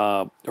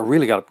 I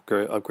really got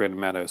to upgrade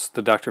Madhouse.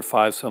 The Dr.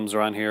 Fives films are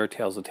on here.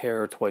 Tales of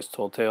Terror, Twice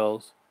Told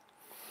Tales,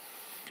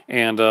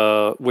 and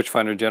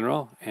Witchfinder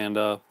General, and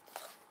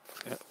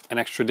an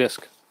extra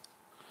disc.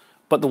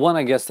 But the one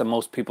I guess that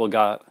most people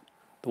got,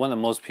 the one that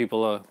most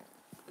people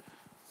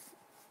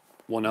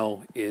will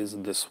know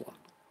is this one.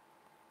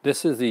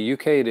 This is the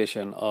UK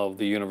edition of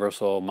the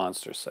Universal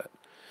Monsters set.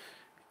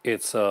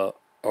 It's a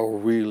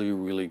really,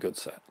 really good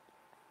set.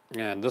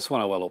 And this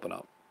one I will open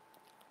up.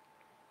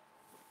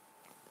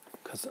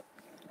 Because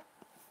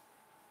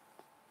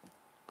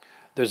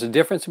there's a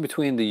difference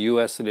between the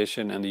US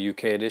edition and the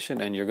UK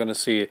edition, and you're going to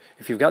see,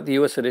 if you've got the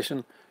US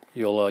edition,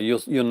 you'll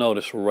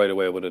notice right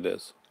away what it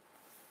is.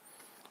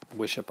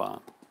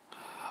 Wishabon.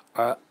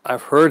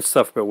 I've heard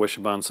stuff about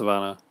Wishabon,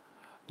 Savannah.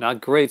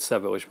 Not great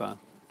stuff about Wishabon.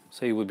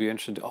 So you would be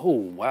interested. Oh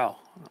wow.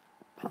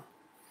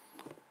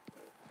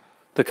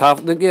 The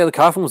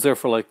coffin was there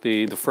for like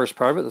the first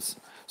part of it.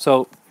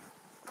 So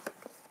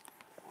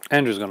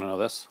Andrew's gonna know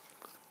this.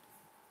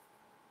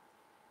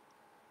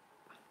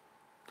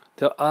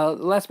 The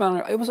Last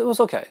Man, it was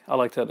okay. I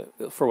liked it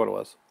for what it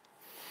was.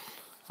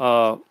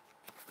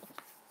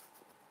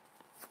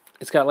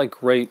 It's got like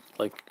great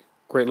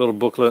little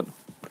booklet.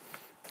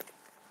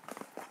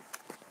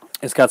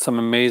 It's got some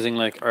amazing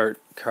like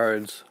art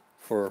cards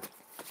for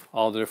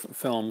all the different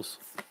films.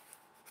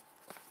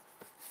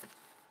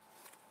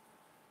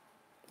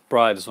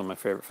 Bride is one of my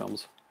favorite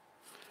films.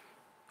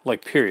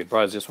 Like period,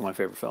 Bride is just one of my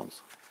favorite films.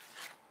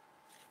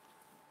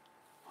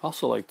 I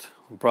also liked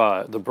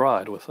The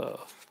Bride with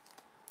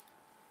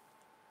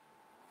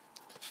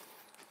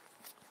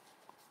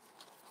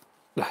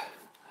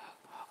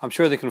I'm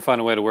sure they can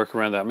find a way to work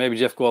around that. Maybe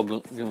Jeff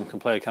Goldblum can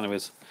play kind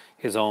of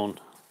his own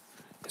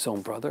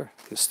brother,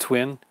 his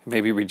twin,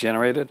 maybe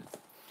regenerated,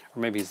 or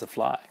maybe he's the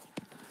Fly.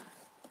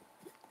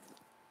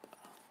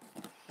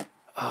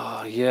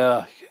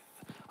 Yeah,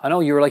 I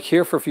know you were like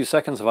here for a few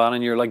seconds, Yvonne,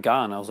 and you're like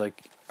gone. I was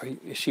like,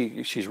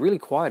 she's really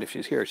quiet if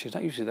she's here. She's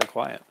not usually that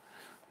quiet.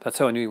 That's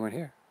how I knew you weren't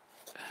here.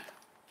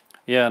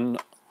 Yeah.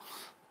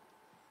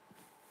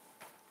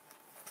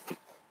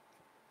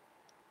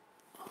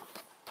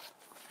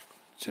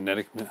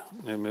 Genetic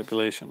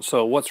manipulation.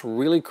 So what's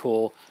really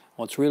cool,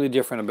 what's really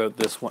different about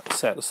this one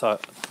set aside,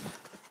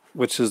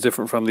 which is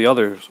different from the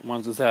other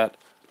ones, is that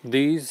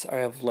these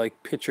have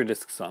like picture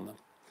discs on them.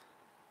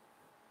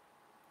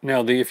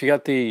 Now, if you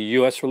got the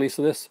U.S. release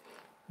of this,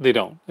 they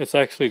don't. It's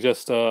actually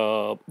just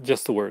the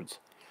words.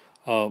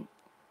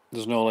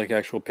 There's no like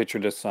actual picture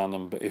discs on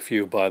them, but if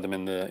you buy them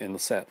in the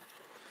set.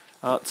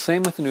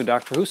 Same with the new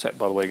Doctor Who set,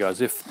 by the way,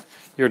 guys. If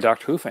you're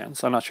Doctor Who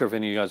fans, I'm not sure if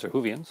any of you guys are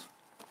Whovians.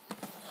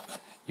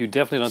 You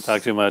definitely don't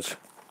talk too much.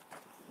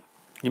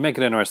 You make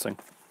it interesting.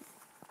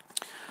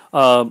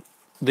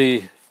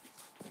 The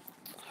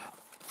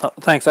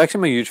Thanks. Actually,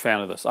 I'm a huge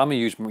fan of this. I'm a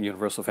huge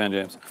Universal fan,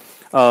 James.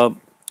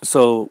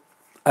 So,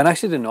 and I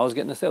actually didn't know I was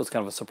getting this. It was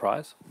kind of a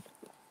surprise.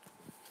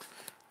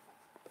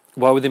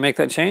 Why would they make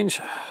that change?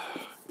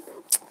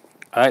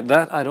 I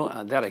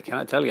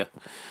cannot tell you.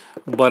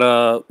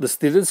 But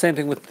they did the same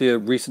thing with the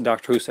recent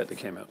Doctor Who set that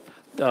came out.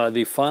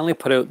 They finally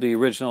put out the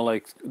original,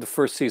 like the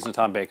first season of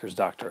Tom Baker's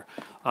Doctor.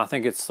 I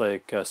think it's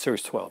like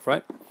series 12,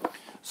 right?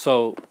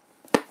 So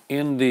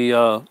in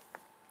the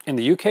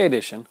UK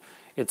edition,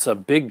 it's a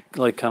big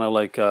kind of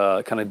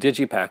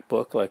digipack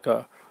book,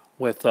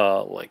 with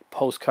like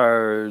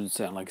postcards,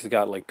 and like it's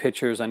got like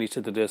pictures on each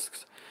of the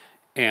discs.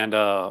 And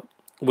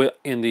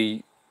in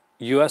the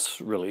U.S.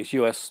 release,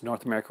 U.S.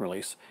 North American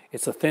release,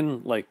 it's a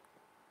thin like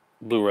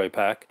Blu-ray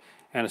pack,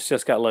 and it's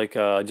just got like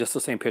just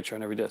the same picture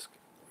on every disc.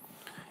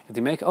 If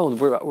they make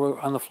we're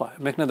on the fly,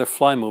 make another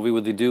Fly movie,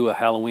 would they do a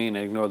Halloween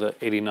and ignore the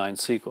 '89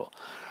 sequel?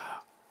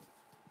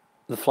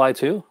 The Fly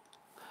 2?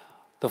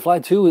 The Fly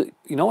 2,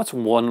 you know what's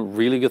one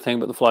really good thing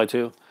about The Fly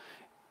 2?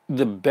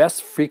 The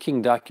best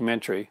freaking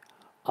documentary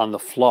on The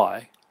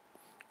Fly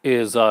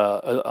is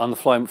on the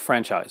Fly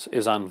franchise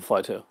is on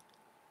Fly 2.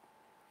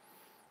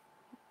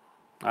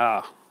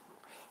 Ah,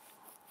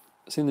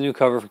 seen the new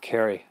cover for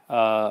Carrie.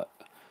 It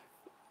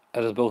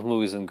has both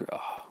movies in.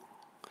 Oh.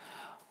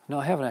 No,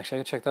 I haven't actually.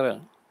 I gotta check that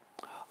out.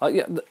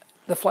 Yeah,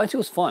 the Fly 2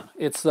 is fun.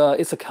 It's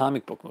a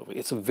comic book movie.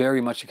 It's a very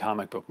much a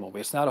comic book movie.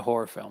 It's not a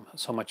horror film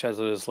so much as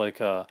it is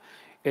like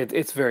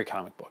it's very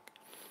comic book.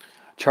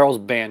 Charles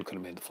Band could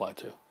have made The Fly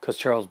 2 because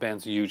Charles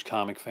Band's a huge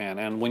comic fan.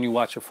 And when you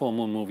watch a full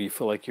moon movie, you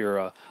feel like you're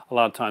a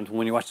lot of times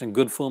when you're watching a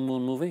good full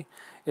moon movie,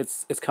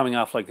 it's coming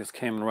off like it's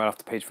came right off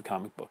the page of a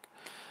comic book,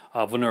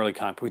 of an early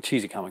comic book,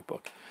 cheesy comic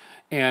book.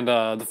 And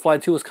The Fly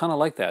 2 is kind of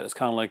like that. It's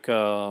kind of like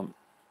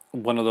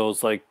one of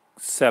those like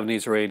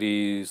 70s or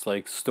 80s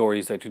like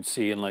stories that you'd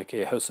see in like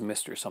a House of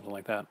Mystery or something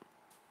like that.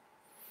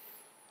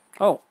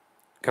 Oh,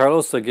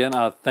 Carlos, again,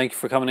 thank you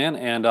for coming in,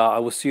 and I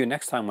will see you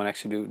next time when I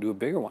actually do a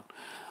bigger one.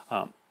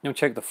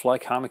 Check the Fly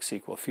comic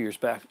sequel a few years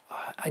back.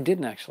 I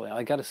didn't actually.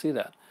 I got to see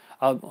that.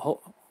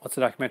 What's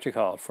the documentary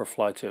called for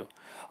Fly 2?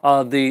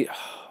 I'm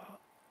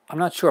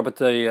not sure, but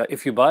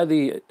if you buy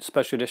the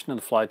special edition of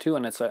the Fly 2,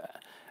 and it's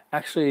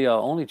actually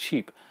only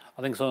cheap.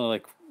 I think it's only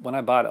like when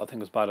I bought it. I think it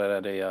was bought it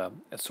at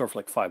a store for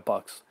like $5,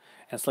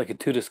 and it's like a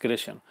 2-disc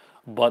edition.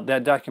 But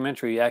that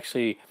documentary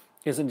actually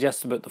isn't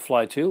just about the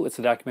Fly 2. It's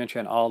a documentary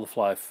on all the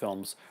Fly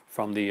films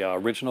from the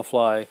original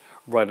Fly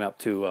right up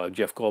to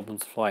Jeff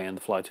Goldblum's Fly and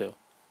the Fly 2.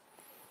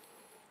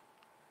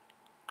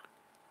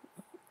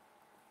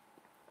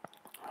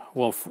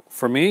 Well,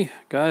 for me,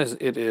 guys,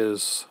 it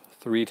is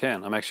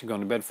 3:10. I'm actually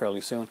going to bed fairly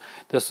soon.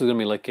 This is going to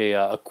be like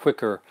a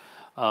quicker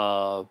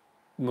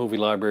movie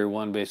library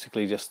one,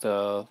 basically just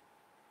to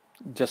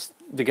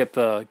get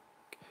the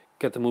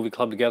movie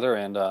club together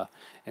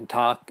and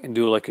talk and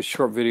do like a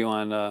short video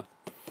on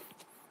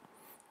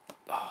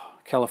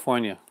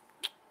California.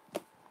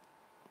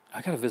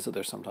 I gotta visit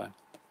there sometime.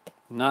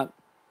 Not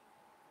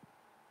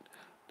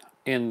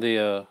in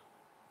the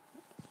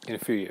in a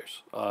few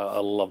years. I'd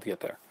love to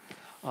get there.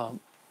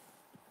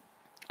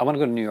 I want to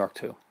go to New York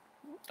too.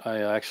 I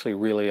actually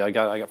really I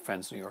got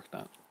friends in New York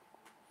now.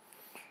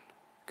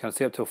 Can I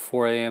stay up till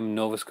 4 a.m.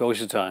 Nova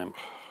Scotia time?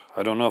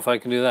 I don't know if I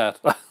can do that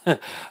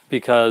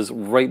because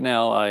right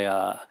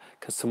now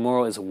because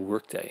tomorrow is a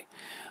work day.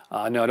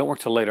 No, I don't work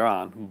till later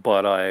on,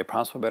 but I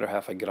promised my better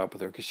half I'd get up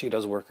with her because she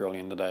does work early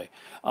in the day.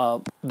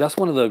 That's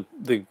one of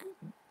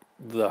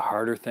the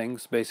harder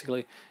things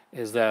basically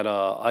is that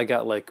I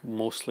got like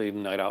mostly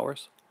night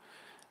hours,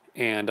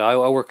 and I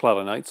work a lot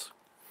of nights,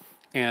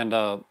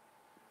 and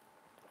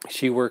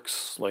she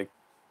works like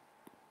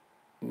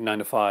 9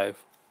 to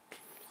 5.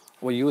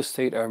 What U.S.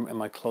 state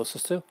am I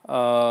closest to?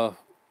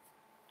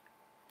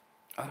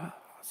 Let's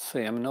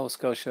see. I'm in Nova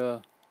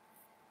Scotia.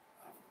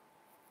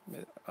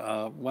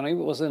 When I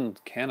was in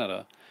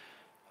Canada,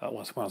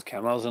 when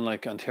I was in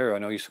like Ontario, I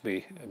know it used to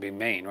be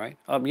Maine, right?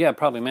 Yeah,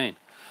 probably Maine,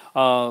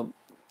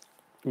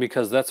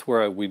 because that's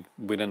where we'd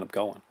end up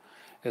going,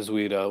 is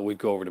we'd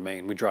go over to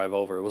Maine. We'd drive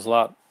over. It was a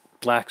lot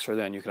laxer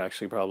then. You could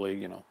actually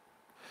probably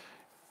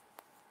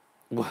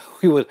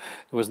we would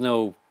there was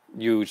no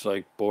huge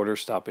like border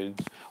stoppage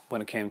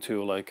when it came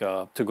to like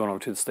to going over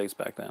to the States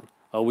back then.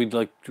 We'd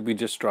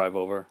just drive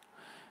over,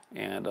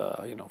 and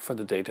for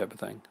the day type of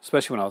thing.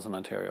 Especially when I was in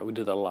Ontario, we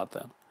did that a lot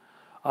then.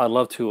 I'd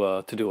love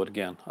to do it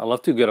again. I'd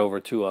love to get over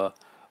to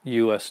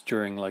U.S.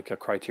 during like a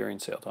Criterion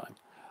sale time.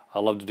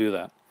 I'd love to do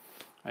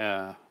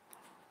that.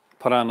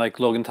 Put on like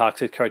Logan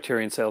Toxic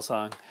Criterion sale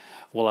song.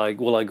 Will I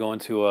go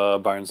into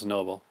Barnes and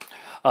Noble?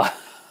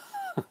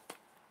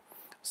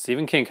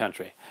 Stephen King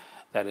country.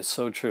 That is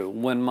so true.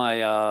 When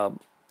my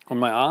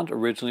aunt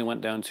originally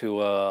went down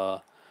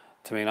to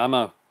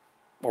Maine,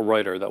 a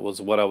writer. That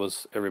was what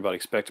everybody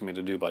expected me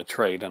to do by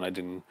trade, and I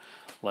didn't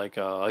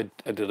I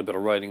did a bit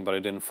of writing, but I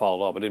didn't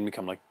follow up. I didn't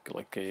become like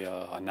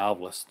a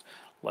novelist,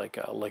 like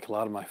a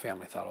lot of my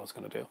family thought I was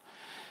going to do.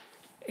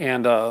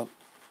 And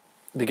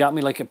they got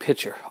me like a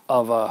picture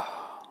of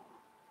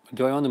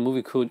do I own the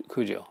movie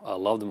Cujo? I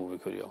love the movie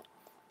Cujo.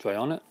 Do I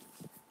own it?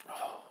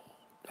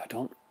 I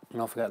don't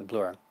know if I got the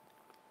Blu-ray.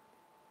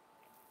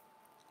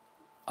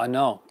 I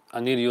know I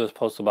need a U.S.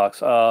 postal box,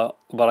 but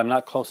I'm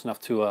not close enough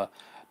to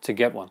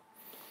get one.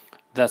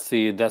 That's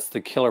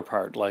the killer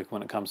part. Like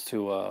when it comes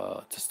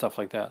to stuff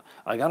like that,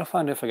 I gotta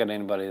find if I got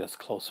anybody that's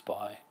close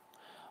by.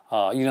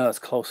 That's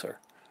closer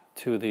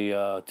to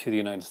the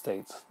United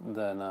States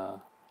than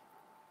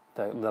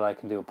that I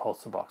can do a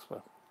postal box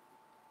with.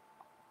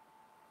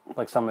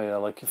 Like somebody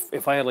like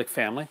if I had like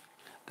family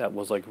that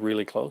was like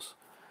really close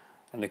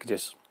and they could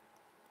just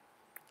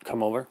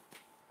come over.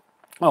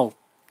 Oh,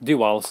 D.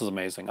 Wallace is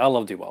amazing. I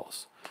love D.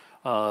 Wallace.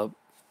 Uh,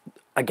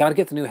 I got to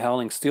get the new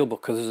Howling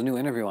Steelbook because there's a new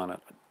interview on it.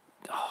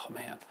 Oh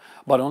man,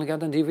 but I only got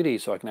it on DVD,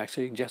 so I can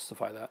actually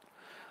justify that.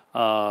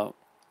 Uh,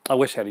 I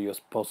wish I had a U.S.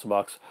 postal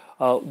box.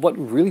 What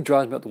really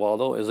drives me up the wall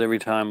though is every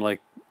time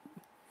like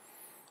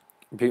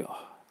be,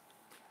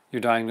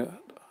 you're dying to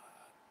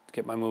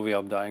get my movie,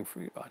 I'm dying for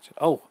you to watch it.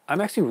 Oh, I'm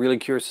actually really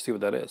curious to see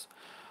what that is.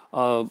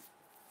 Uh,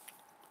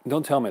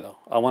 don't tell me though.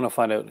 I want to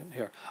find out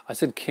here. I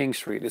said King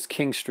Street. It's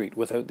King Street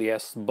without the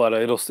S, but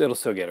it'll still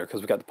get her because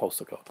we got the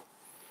postal code.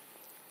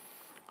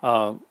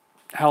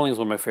 Howling is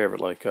one of my favorite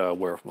like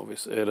werewolf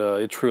movies.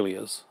 It truly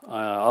is.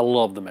 I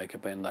love the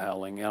makeup in the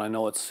Howling, and I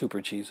know it's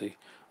super cheesy.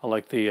 I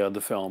like the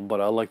film,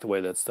 but I like the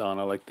way that's done.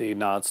 I like the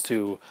nods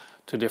to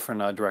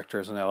different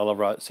directors, and I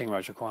love seeing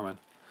Roger Corman.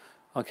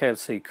 Okay,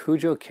 let's see.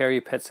 Cujo, Carrie,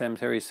 Pet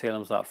Sematary,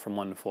 Salem's Lot from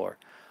 1 to 4.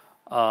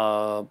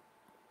 Uh,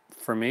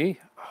 for me,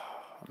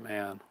 oh,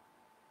 man,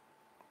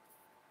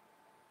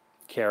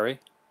 Carrie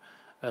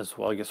as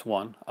well. I guess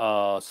 1.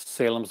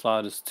 Salem's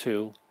Lot is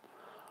 2.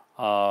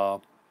 Uh,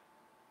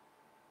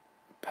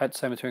 Pet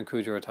Cemetery and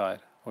Cujo are tied.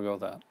 We'll go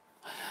with that.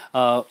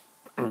 Uh,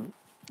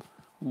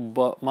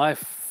 but my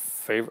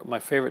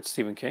favorite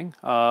Stephen King.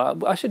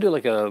 I should do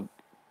like a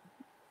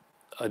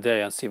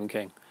day on Stephen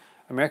King.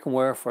 American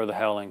Werewolf or The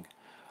Howling.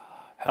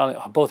 Howling,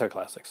 both are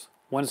classics.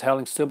 When's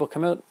Howling Steelbook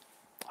come out?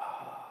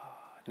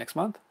 Next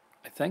month,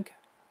 I think.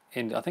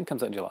 And I think it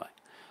comes out in July.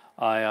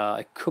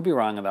 I could be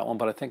wrong on that one,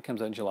 but I think it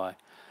comes out in July.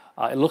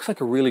 It looks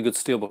like a really good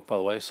steelbook, by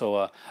the way. So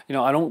I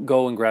don't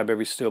go and grab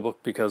every steelbook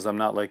because I'm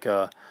not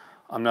a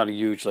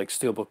huge like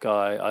steelbook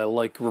guy. I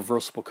like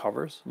reversible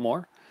covers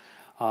more.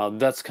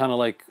 That's kind of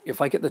like if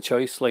I get the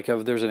choice, like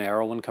if there's an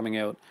Arrow one coming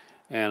out,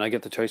 and I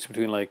get the choice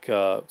between like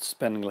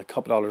spending like a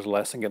couple dollars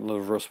less and getting the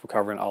reversible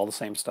cover and all the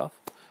same stuff.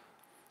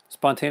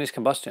 Spontaneous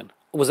Combustion.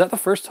 Was that the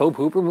first Tobe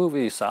Hooper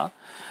movie you saw?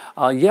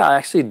 Yeah, I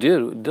actually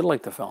did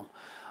like the film.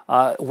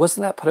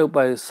 Wasn't that put out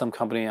by some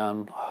company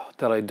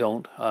that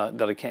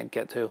I can't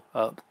get to?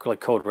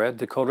 Like Code Red.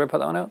 Did Code Red put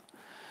that one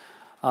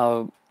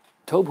out?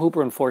 Tobe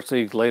Hooper,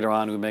 unfortunately, later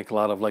on would make a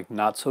lot of like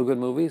not so good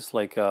movies.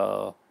 Like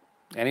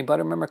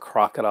anybody remember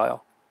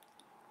Crocodile?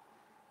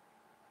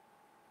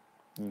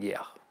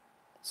 Yeah.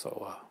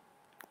 So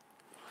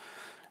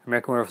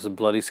American Werewolf is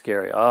bloody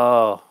scary.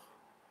 Oh,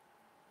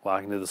 wow!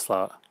 I can do the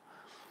slot.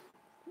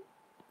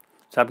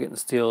 Stop getting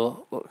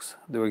steel looks.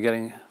 They were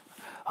getting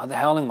the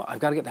Howling one. I've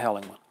got to get the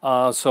Howling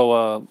one.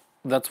 So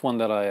that's one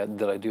that I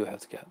do have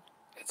to get.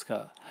 It's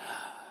got.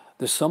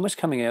 There's so much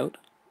coming out.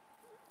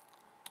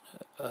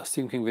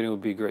 Stephen King video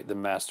would be great. The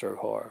Master of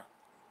Horror.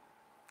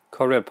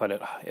 Code put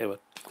it. It would.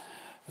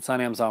 It's on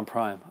Amazon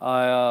Prime.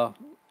 I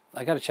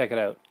got to check it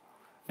out.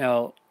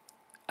 Now,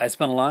 I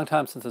spent a long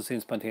time since I've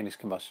seen Spontaneous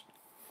Combustion.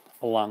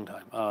 A long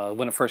time.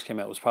 When it first came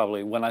out was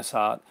probably when I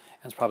saw it,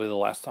 and it's probably the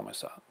last time I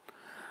saw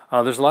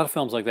it. There's a lot of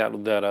films like that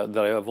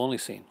I have only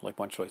seen like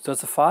one choice.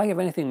 Does the Fog have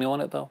anything new on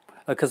it though?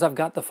 Because I've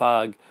got the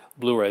Fog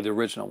Blu-ray, the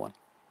original one.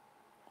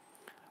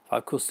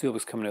 Fog Cool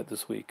Steelbook's coming out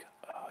this week.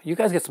 You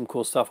guys get some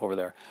cool stuff over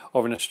there,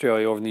 over in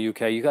Australia, over in the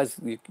UK. You guys,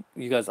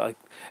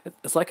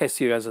 it's like I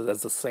see you guys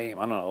as the same.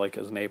 I don't know, like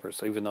as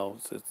neighbors, even though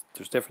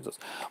there's differences.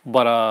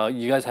 But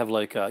you guys have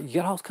like you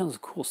get all kinds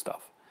of cool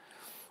stuff.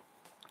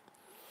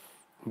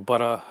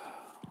 But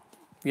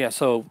yeah.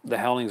 So the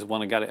Howling's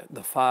one I got it.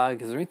 The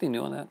Fog. Is there anything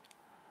new on that?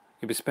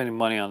 You'll be spending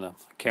money on them.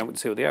 Can't wait to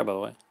see what they are, by the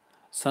way.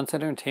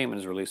 Sunset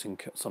Entertainment is releasing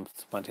some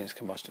Spontaneous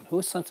Combustion. Who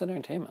is Sunset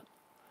Entertainment?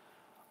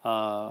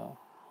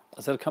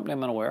 Is that a company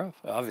I'm unaware of?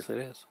 Obviously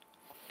it is.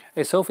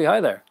 Hey, Sophie,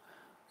 hi there.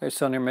 You're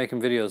still there making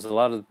videos. A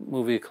lot of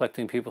movie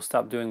collecting people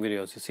stopped doing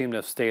videos. You seem to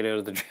have stayed out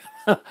of the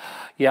drama.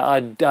 Yeah,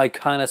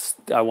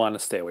 I want to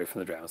stay away from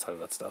the drama side of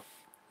that stuff.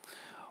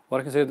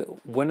 When did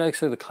I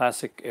consider the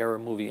classic era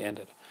movie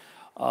ended?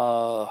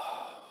 Uh, I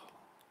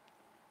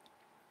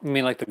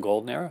mean like the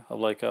golden era of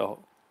like it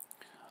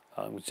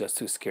was just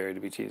too scary to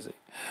be cheesy.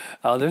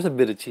 There's a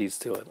bit of cheese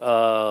to it.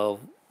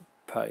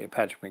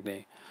 Patrick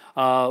McNee.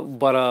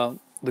 But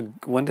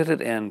when did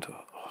it end?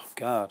 Oh,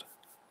 God.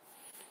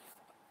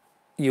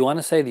 You want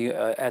to say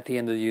at the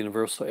end of the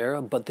Universal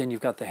era, but then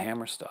you've got the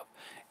Hammer stuff.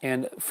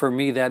 And for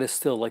me, that is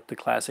still like the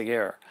classic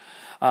era.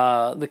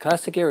 The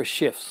classic era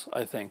shifts,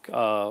 I think,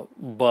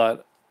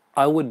 but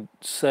I would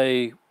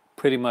say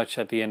pretty much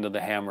at the end of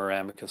the Hammer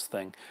Amicus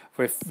thing,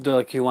 for if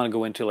like you want to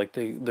go into like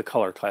the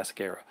color classic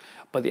era,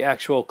 but the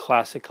actual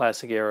classic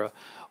era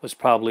was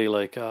probably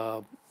like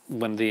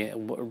when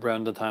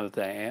around the time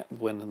that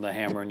when the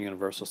Hammer and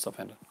Universal stuff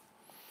ended.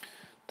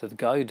 Did the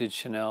guy who did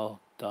Channel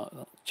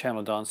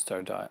Dawn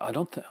Star die? I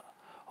don't think.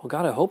 Oh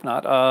God, I hope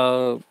not.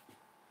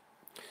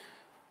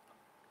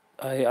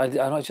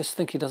 I just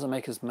think he doesn't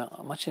make as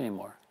much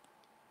anymore.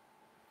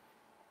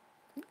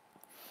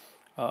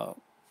 I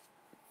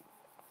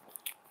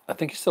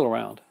think he's still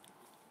around.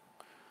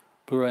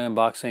 Blu-ray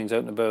unboxings out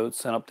and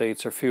about and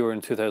updates are fewer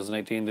in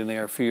 2018 than they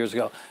are a few years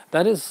ago.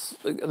 That is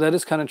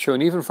kind of true,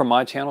 and even from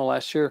my channel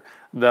last year,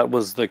 that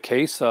was the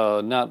case.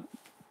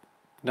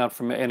 Not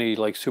from any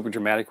like super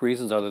dramatic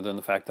reasons, other than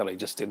the fact that I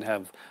just didn't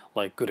have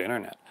like good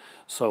internet,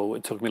 so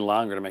it took me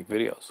longer to make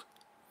videos.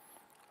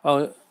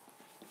 Oh,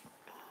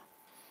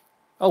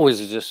 oh,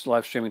 is it just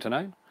live streaming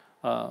tonight?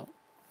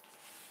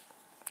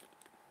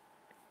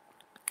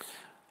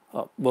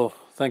 Well,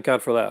 thank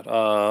God for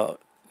that.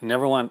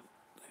 Never went.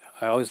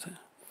 I always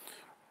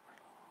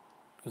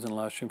was in a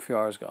live stream a few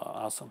hours ago.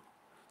 Awesome.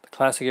 The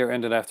classic era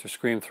ended after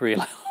Scream 3,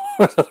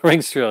 the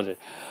Rings trilogy.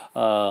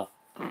 Uh,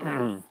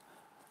 do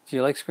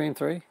you like Scream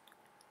 3?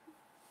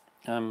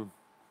 I'm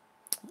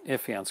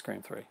iffy on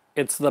Scream 3.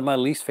 It's my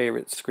least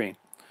favorite Scream.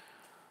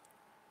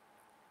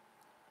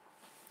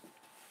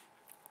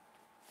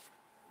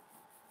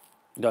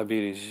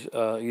 Diabetes.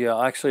 Yeah,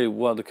 actually, well,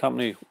 one of the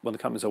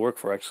companies I work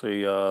for,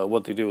 actually,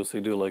 what they do is they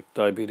do like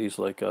diabetes,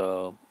 like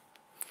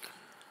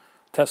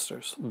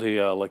testers,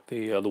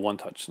 the One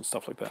Touch and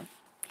stuff like that.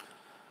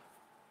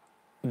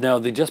 Now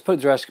they just put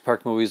Jurassic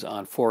Park movies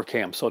on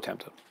 4K. I'm so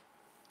tempted.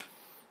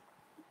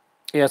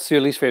 Yeah, it's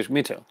your least favorite.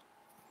 Me too.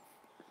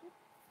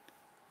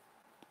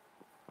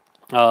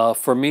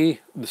 For me,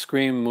 the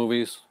Scream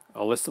movies,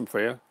 I'll list them for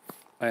you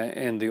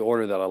in the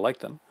order that I like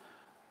them,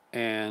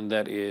 and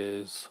that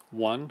is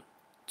 1,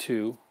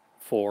 2,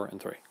 4, and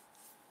 3.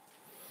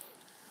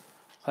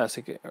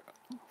 Classic.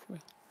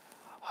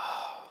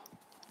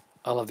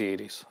 I love the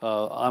 80s.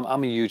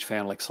 I'm a huge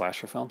fan of like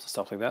slasher films and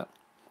stuff like that.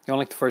 You don't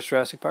like the first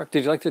Jurassic Park?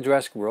 Did you like the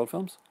Jurassic World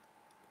films?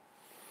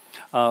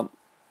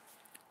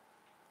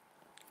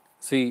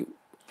 See,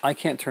 I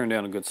can't turn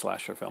down a good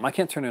slasher film. I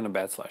can't turn down a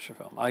bad slasher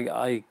film.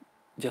 I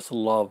just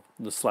love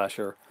the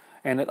slasher.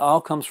 And it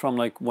all comes from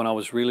like when I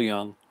was really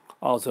young.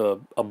 I was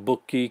a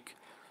book geek.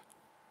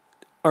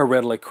 I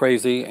read like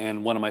crazy,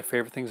 and one of my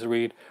favorite things to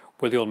read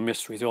were the old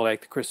mysteries, the old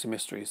Agatha Christie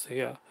mysteries.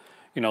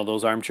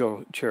 Those armchair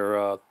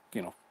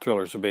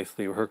thrillers are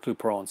basically Hercule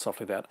Poirot and stuff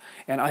like that.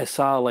 And I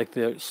saw like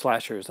the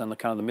slashers and the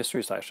kind of the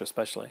mystery slasher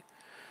especially.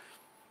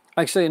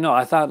 Actually, no,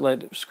 I thought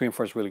like Scream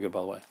 4 is really good,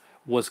 by the way.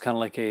 Was kind of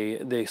like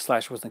the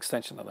slasher was an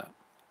extension of that.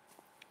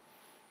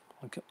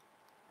 Okay.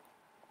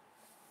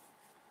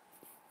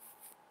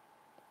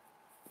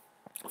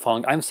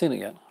 I haven't seen it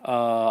yet.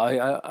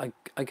 I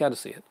got to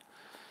see it.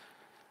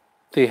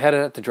 They had it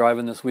at the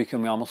drive-in this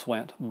weekend. We almost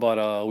went,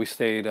 but we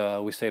stayed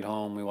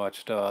home. We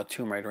watched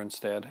Tomb Raider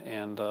instead,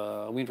 and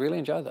we really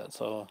enjoyed that.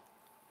 So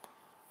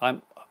I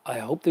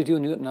hope they do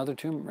another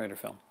Tomb Raider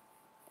film.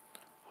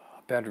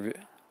 Bad review.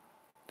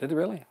 Did they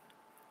really?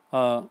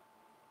 Uh,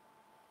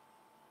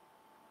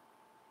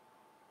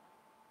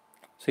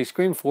 See,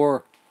 Scream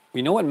 4.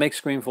 You know what makes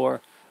Scream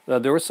 4?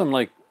 There was some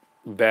like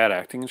bad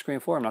acting in Scream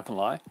 4. I'm not gonna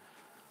lie.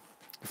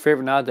 Your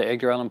favorite nod to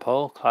Edgar Allan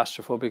Poe,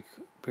 claustrophobic,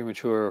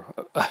 premature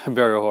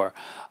burial horror.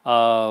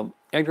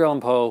 Edgar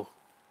Allan Poe,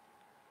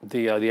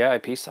 the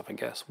AIP stuff, I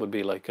guess, would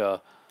be like. I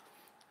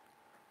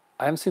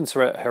haven't seen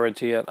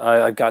Heredity yet.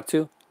 I've got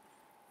to.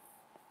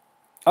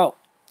 Oh,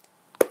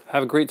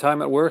 have a great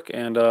time at work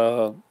and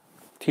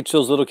teach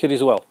those little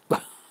kiddies well.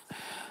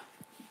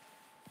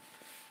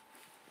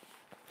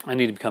 I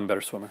need to become a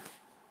better swimmer.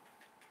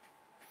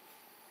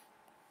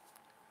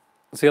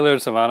 See you later,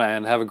 Savannah,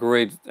 and have a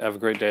great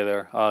day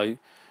there.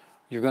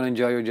 You're going to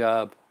enjoy your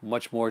job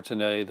much more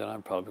today than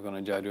I'm probably going to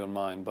enjoy doing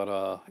mine.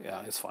 But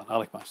yeah, it's fun. I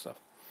like my stuff.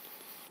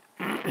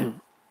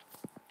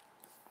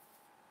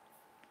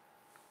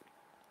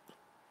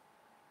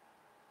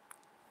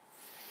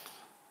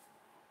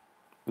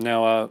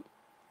 Now,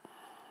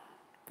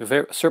 your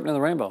favorite Serpent in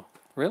the Rainbow.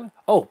 Really?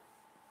 Oh,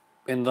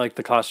 in like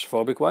the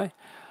claustrophobic way?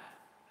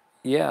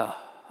 Yeah.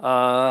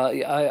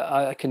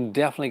 Yeah, I can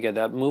definitely get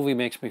that. Movie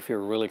makes me feel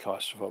really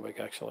claustrophobic,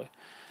 actually.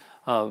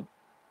 And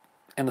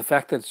the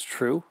fact that it's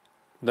true,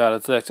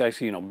 that's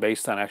actually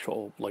based on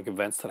actual like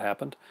events that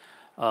happened,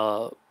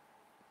 uh,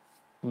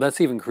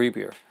 that's even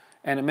creepier.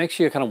 And it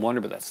makes you kind of wonder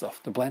about that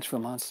stuff. The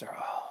Blanchfield Monster.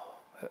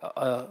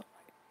 Oh,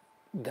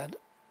 that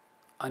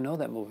I know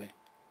that movie.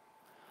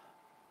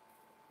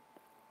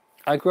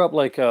 I grew up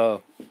like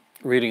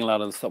reading a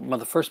lot of the stuff. But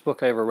the first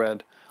book I ever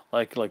read,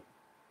 like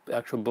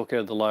actual book out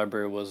of the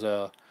library, was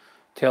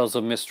Tales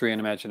of Mystery and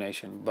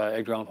Imagination by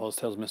Edgar Allan Poe's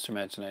Tales of Mystery and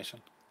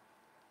Imagination.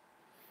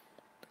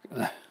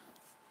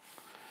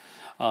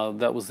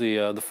 That was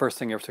the first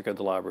thing I ever took at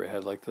the library. It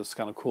had like this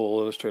kind of cool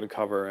illustrated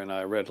cover, and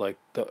I read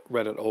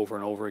it over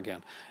and over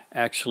again.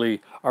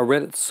 Actually, I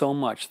read it so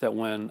much that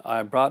when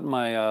I brought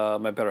my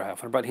better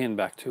half, when I brought him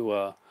back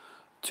to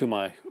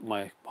my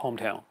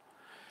hometown,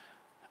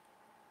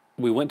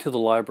 we went to the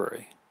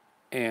library,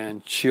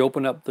 and she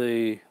opened up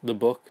the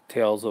book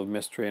Tales of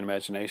Mystery and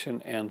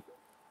Imagination, and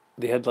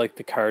they had like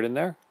the card in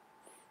there,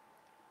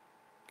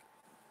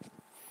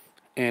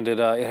 and it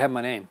had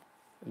my name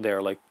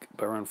there like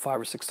around 5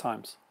 or 6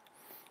 times.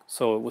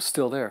 So it was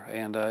still there,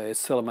 and it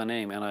still had my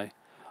name, and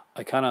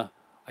I kind of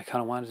I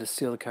kind of wanted to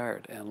steal the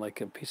card and like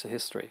a piece of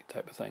history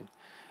type of thing,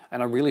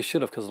 and I really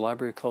should have because the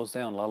library closed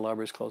down. A lot of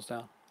libraries closed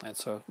down, and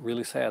so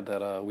really sad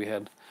that we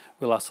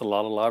lost a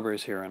lot of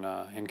libraries here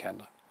in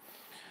Canada.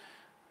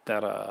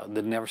 That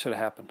never should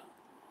have happened.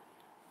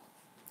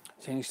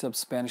 Spanish sub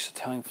Spanish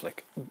Italian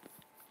flick.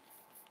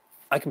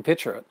 I can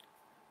picture it,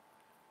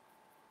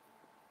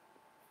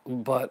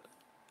 but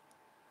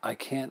I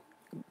can't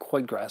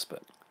quite grasp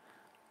it,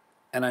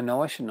 and I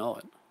know I should know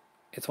it.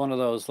 It's one of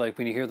those like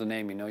when you hear the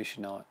name, you know you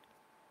should know it.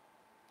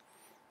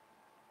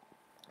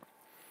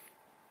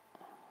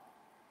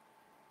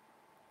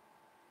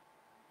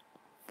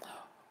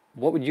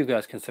 What would you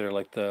guys consider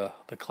like the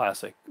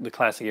classic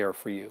era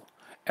for you?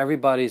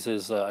 Everybody's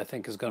is I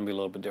think is going to be a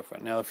little bit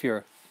different. Now, if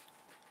you're,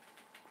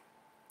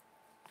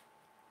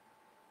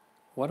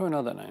 why do I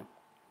know that name?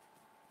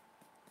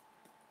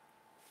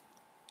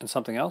 And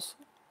something else?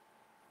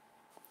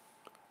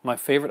 My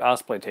favorite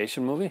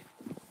exploitation movie?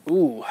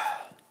 Ooh,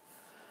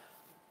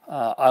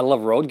 I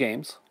love road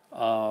games.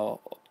 I'm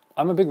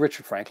a big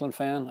Richard Franklin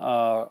fan.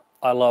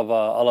 I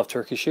love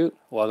Turkey Shoot,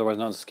 or otherwise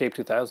known as Escape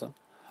 2000.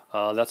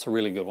 That's a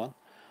really good one.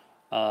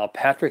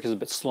 Patrick is a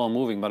bit slow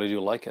moving, but I do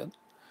like it.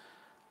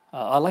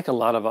 I like a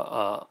lot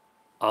of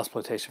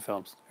exploitation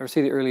films. Ever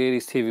see the early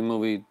 '80s TV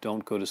movie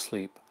Don't Go to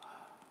Sleep?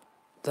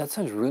 That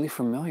sounds really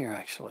familiar,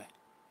 actually.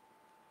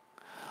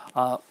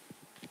 Uh,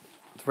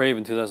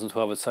 Raven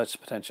 2012 with such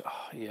potential.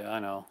 Oh, yeah, I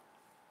know.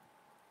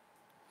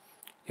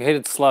 You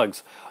hated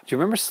slugs. Do you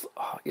remember?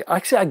 Oh, yeah,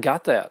 actually, I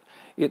got that.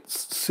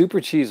 It's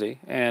super cheesy,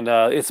 and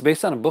it's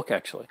based on a book,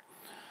 actually.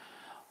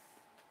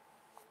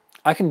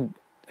 I can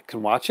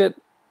watch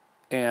it,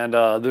 and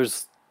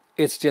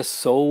it's just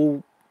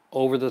so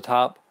over the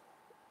top,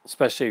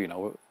 especially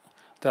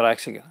that I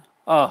actually.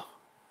 Oh,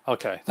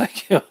 okay,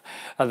 thank you.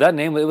 That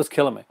name it was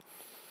killing me.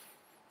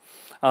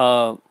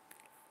 Uh,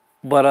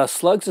 but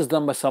Slugs is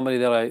done by somebody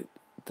that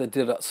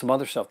did some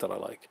other stuff that I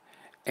like,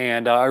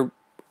 and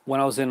when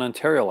I was in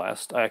Ontario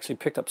last, I actually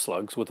picked up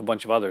Slugs with a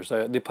bunch of others.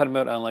 They put them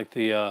out on like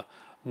the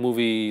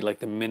movie, like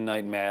the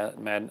Midnight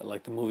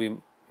like the movie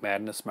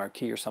Madness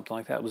Marquee or something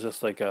like that. It was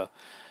just like a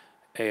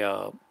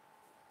uh,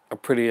 a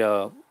pretty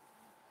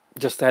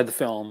just had the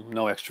film,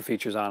 no extra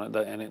features on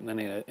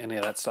it, any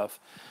of that stuff.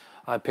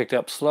 I picked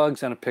up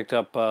Slugs and I picked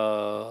up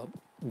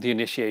The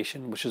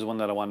Initiation, which is one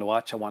that I wanted to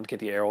watch. I wanted to get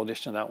the Arrow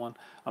edition of that one.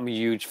 I'm a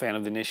huge fan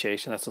of The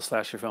Initiation. That's a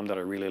slasher film that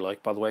I really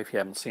like, by the way, if you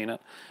haven't seen it.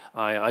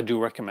 I do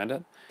recommend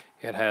it.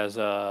 It has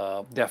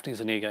Daphne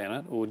Zuniga in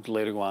it, who would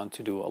later go on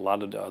to do a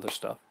lot of the other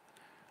stuff.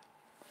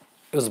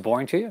 It was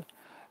boring to you?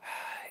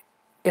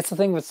 It's the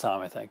thing with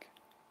Sam, I think.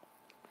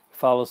 It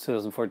follows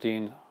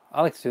 2014.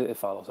 I like to do It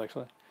Follows,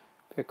 actually.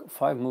 Pick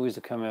 5 movies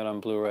that come out on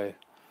Blu-ray.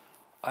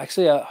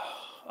 Actually,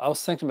 I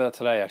was thinking about it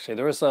today, actually.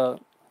 There was and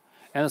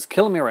it's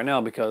killing me right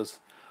now because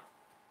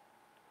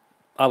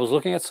I was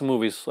looking at some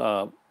movies.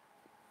 I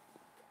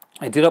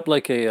did up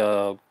like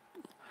every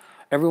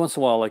once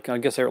in a while, like I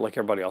guess like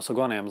everybody else, I'll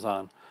go on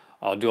Amazon.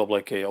 I'll do up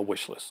like a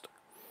wish list.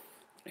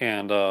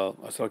 And I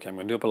said, okay, I'm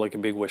going to do up like a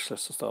big wish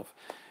list of stuff.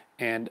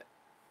 And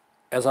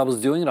as I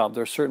was doing it up,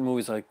 there are certain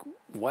movies like,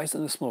 why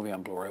isn't this movie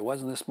on Blu-ray? Why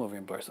isn't this movie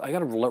on Blu-ray? So I got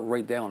to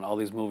write down all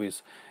these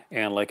movies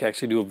and like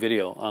actually do a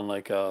video on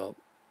like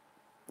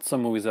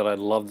some movies that I'd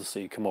love to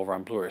see come over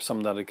on Blu-ray.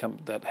 Some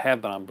that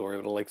have been on Blu-ray,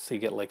 but I'd like to see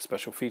get like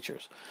special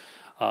features.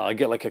 I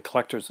get like a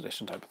collector's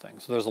edition type of thing.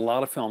 So there's a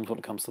lot of films when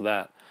it comes to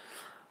that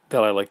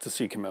I like to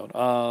see come out.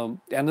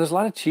 And there's a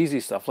lot of cheesy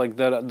stuff like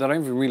that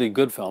aren't even really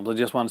good films. I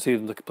just want to see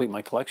them to complete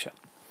my collection.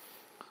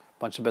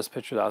 Bunch of Best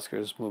Picture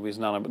Oscars movies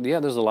not on. Yeah,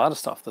 there's a lot of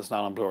stuff that's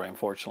not on Blu-ray,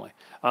 unfortunately.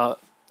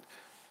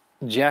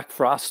 Jack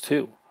Frost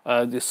too.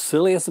 As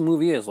silly as the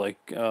movie is, like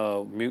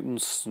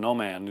mutant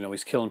snowman,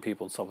 he's killing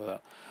people and stuff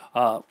like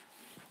that.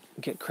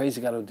 Get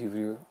crazy, got to do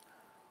your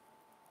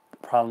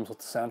problems with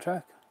the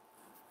soundtrack.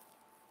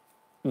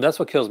 That's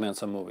what kills me on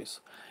some movies,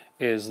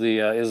 is the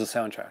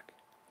soundtrack.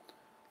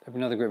 There'll be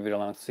another great video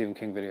along with Stephen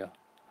King video.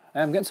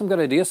 And I'm getting some good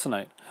ideas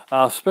tonight,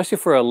 especially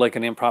for like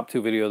an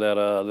impromptu video that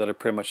I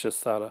pretty much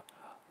just thought of.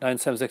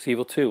 976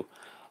 Evil 2.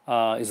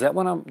 Is that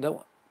one?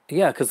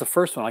 Yeah, because the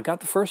first one, I got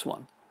the first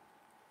one.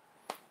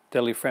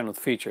 Deadly Friend with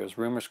features.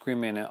 Rumor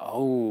Screaming.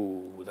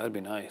 Oh, that'd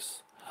be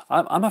nice.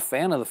 I'm a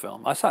fan of the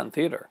film. I saw it in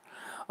theater.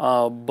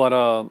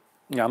 But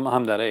yeah,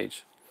 I'm that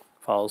age.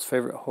 Follows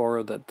favorite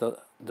horror that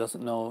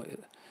doesn't know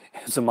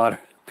it's a modern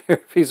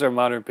piece or a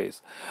modern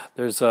piece.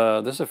 There's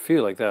a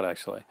few like that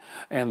actually,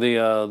 and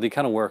they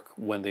kind of work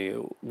when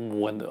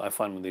I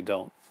find when they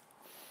don't.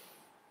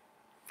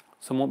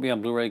 Some won't be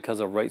on Blu-ray because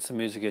of rights and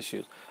music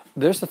issues.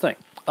 There's the thing.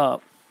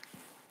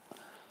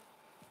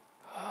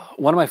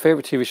 One of my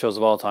favorite TV shows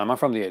of all time, I'm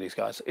from the 80s,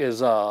 guys,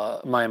 is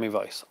Miami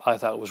Vice. I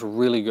thought it was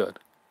really good.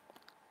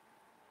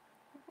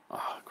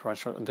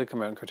 Crunch did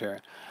come out in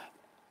Criterion.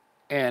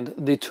 And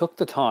they took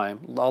the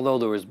time, although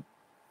there was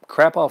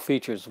crap all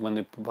features when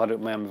they put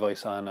it Miami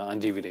Vice on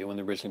DVD, when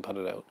they originally put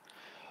it out.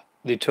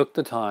 They took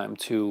the time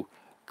to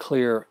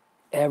clear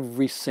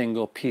every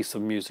single piece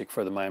of music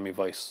for the Miami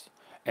Vice.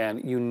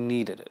 And you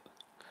needed it.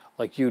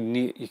 Like you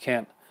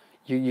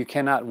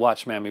cannot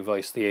watch Miami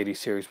Vice, the 80s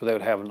series,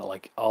 without having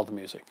like all the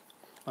music.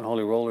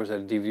 Unholy Rollers had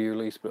a DVD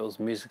release, but it was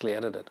musically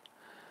edited.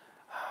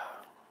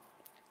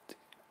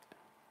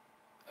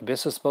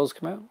 Abyss is supposed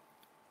to come out?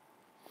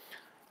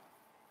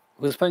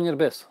 Who's playing at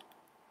Abyss?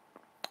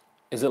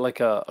 Is it like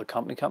a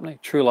company?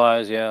 True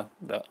Lies, yeah.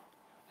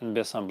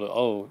 Abyss on Blue.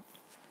 Oh,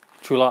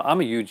 True Lies.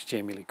 I'm a huge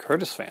Jamie Lee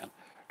Curtis fan.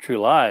 True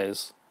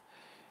Lies,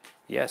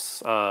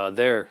 yes.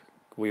 There,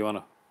 we want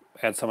to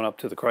add someone up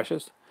to the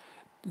crushes.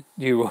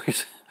 You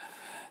always,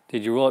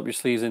 did you roll up your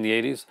sleeves in the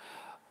 80s?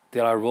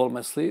 Did I roll up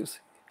my sleeves?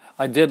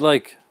 I did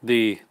like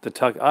the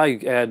tuck. I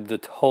had the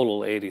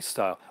total 80s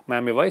style.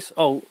 Miami Vice?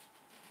 Oh,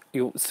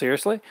 you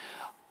seriously?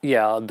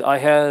 Yeah, I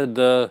had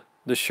the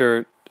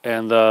shirt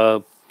and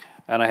I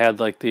had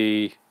like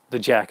the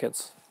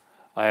jackets.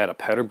 I had a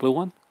powder blue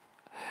one,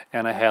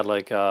 and I had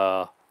like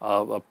a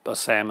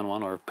salmon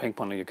one or pink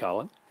one, you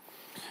call it.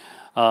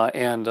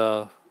 And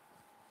I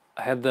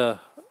had the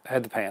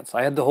pants.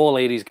 I had the whole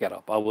 80s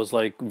getup. I was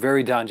like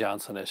very Don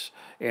Johnson-ish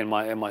in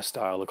my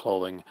style of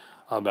clothing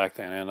back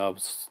then, and I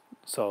was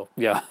so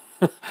yeah,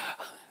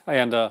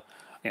 and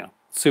you know,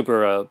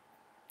 super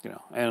you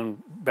know,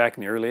 and back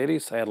in the early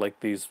 80s, I had like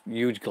these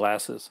huge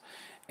glasses,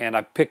 and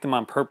I picked them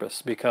on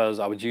purpose because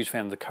I was a huge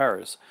fan of the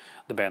Cars,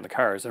 the band the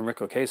Cars, and Rick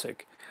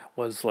Ocasek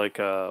was like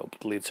the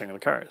lead singer of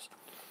the Cars,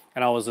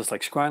 and I was this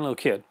like scrawny little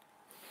kid,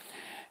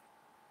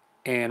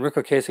 and Rick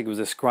Ocasek was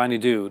this scrawny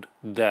dude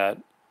that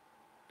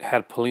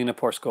had Polina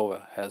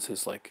Porskova as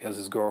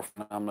his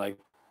girlfriend. I'm like,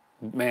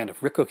 man,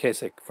 if Rick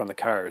Ocasek from the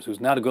Cars, who's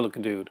not a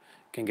good-looking dude,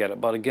 can get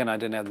it, but again, I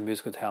didn't have the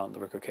musical talent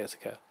that Rick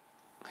Ocasek had.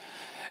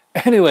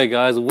 Anyway,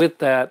 guys, with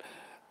that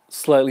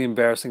slightly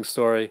embarrassing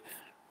story,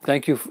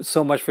 thank you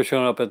so much for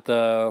showing up at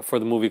for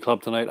the movie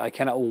club tonight. I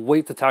cannot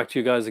wait to talk to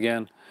you guys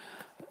again.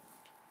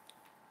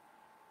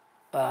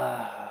 Do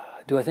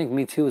I think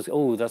Me Too is?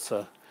 Oh, that's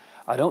a.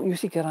 I don't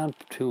usually get on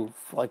to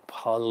like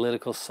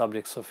political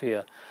subjects,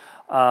 Sophia.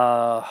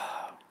 I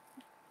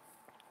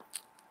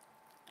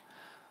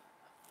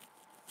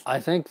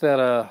think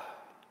that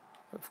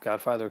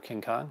Godfather or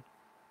King Kong.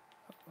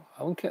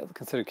 I wouldn't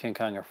consider King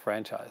Kong a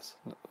franchise,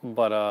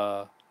 but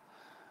I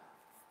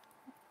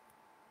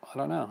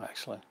don't know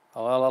actually.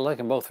 I like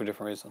them both for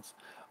different reasons.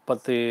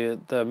 But the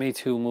Me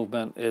Too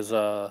movement is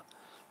a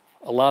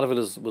lot of it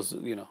was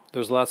you know,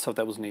 there's a lot of stuff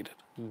that was needed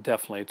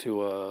definitely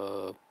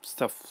to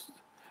stuff.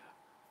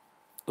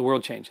 The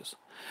world changes,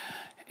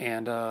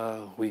 and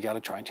we got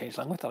to try and change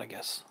along with it, I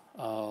guess.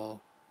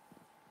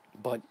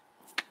 But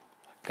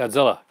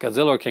Godzilla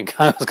or King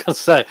Kong. I was gonna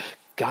say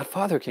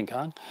Godfather, King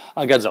Kong,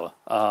 Godzilla.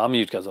 I'm a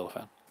huge Godzilla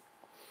fan.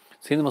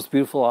 Seen the most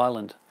beautiful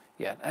island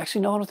yet?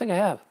 Actually, no, I don't think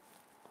I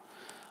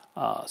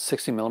have.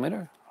 60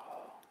 millimeter.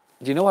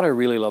 Do you know what I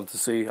really love to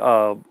see?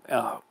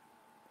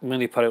 When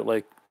they put out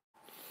like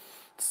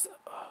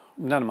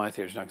none of my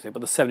theaters, not gonna say,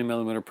 but the 70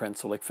 millimeter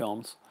prints of like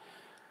films,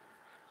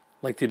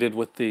 like they did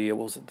with the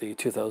what was it, the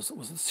 2000,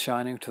 was it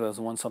Shining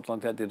 2001, something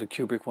like that. They did a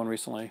Kubrick one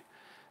recently,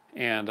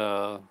 and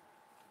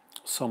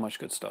so much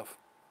good stuff.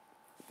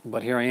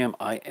 But here I am.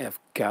 It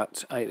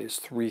is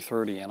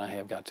 3:30, and I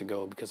have got to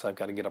go because I've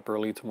got to get up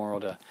early tomorrow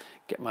to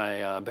get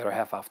my better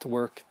half off to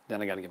work.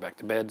 Then I got to get back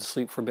to bed,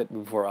 sleep for a bit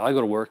before I go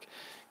to work,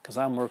 because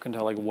I'm working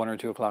till like 1 or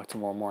 2 o'clock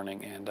tomorrow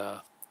morning. And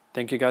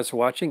thank you guys for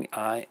watching.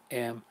 I've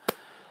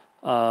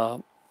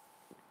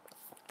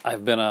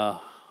been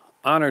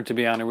honored to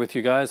be on here with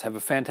you guys. Have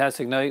a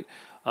fantastic night.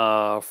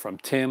 From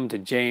Tim to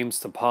James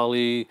to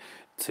Polly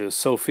to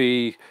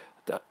Sophie,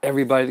 to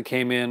everybody that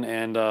came in,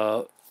 and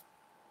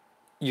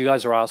you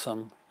guys are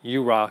awesome.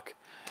 You rock.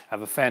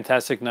 Have a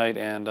fantastic night,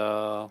 and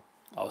I'll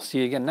see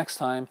you again next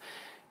time.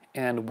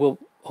 And we'll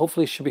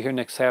hopefully should be here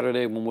next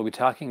Saturday when we'll be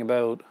talking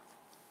about.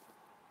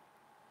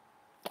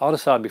 I'll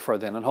decide before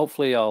then, and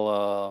hopefully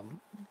I'll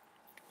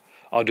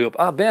do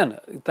it. Ben,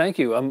 thank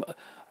you. I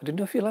didn't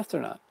know if you left or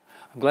not.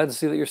 I'm glad to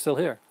see that you're still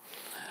here.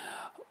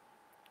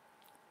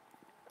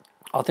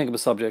 I'll think of a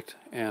subject,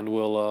 and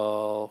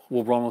we'll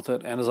run with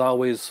it. And as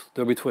always,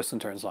 there'll be twists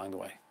and turns along the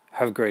way.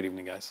 Have a great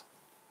evening, guys.